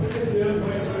about.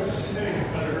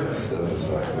 Stuff is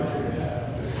not good for you.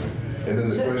 And then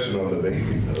the question on the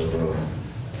vaping of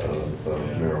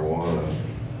marijuana.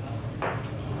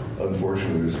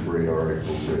 Unfortunately, there's a great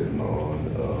article written on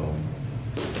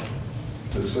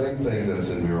the same thing that's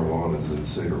in marijuana is in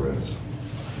cigarettes.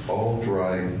 All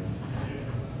dried,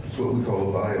 it's what we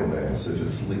call a biomass.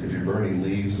 If you're burning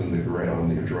leaves in the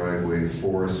ground, your driveway,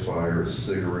 forest fire, a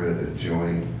cigarette, a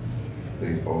joint,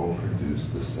 they all produce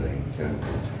the same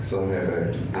chemical. Some have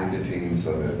active nicotine,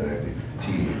 some have active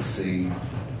THC.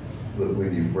 But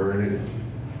when you burn it,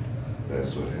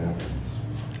 that's what happens.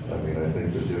 I mean, I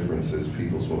think the difference is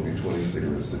people smoking 20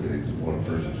 cigarettes a day to one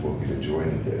person smoking a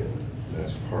joint a day.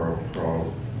 That's part of the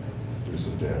problem. There's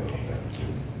some data on that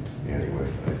too. Anyway,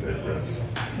 I digress.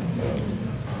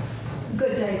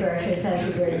 Good digression. Thank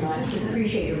you very much.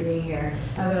 Appreciate you being here.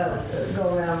 I'm going to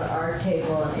go around our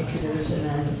table and introduce, and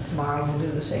then tomorrow we'll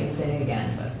do the same thing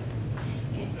again. But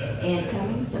Ann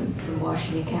Cummings, I'm from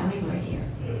Washington County, right here.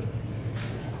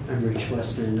 I'm Rich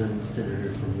Westman. I'm a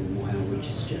senator from Memorial, which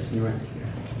is just north of here.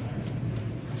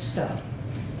 Stop.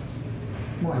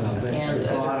 More well, stuff. that's the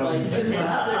bottom. I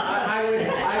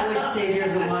would say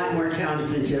there's a lot more towns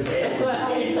than just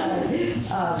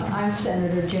I'm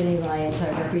Senator Jenny Lyons.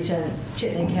 I represent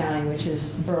Chittenden County, which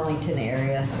is Burlington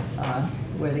area,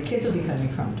 where the kids will be coming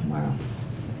from tomorrow.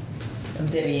 I'm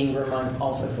Debbie Ingram. I'm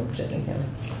also from Chittenden County.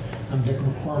 I'm Dick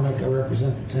McCormick. I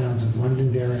represent the towns of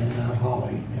Londonderry and Mount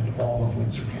Holly and all of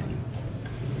Windsor County.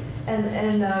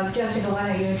 And Jessica, why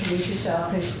don't you introduce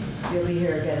yourself, because you'll be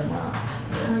here again tomorrow.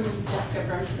 I'm Jessica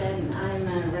Brumstead, and I'm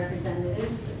a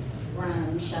representative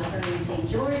from Shelburne and St.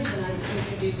 George, and I've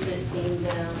introduced this same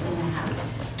bill in the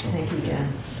House. Thank you, Jen.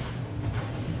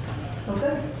 Well,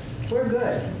 good. We're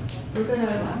good.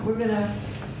 We're gonna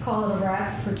call it a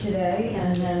wrap for today,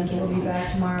 and then we'll be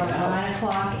back tomorrow at 9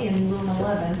 o'clock in room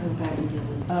 11.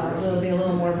 There'll be a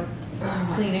little more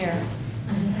clean air.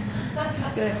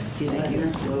 It's good. You let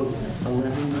us vote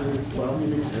 11 or 12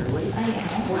 minutes early.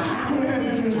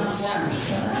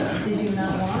 Did you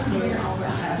not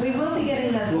want? We will be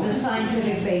getting the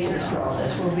scientific basis for all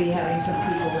this. We'll be having some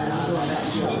people in on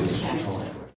that.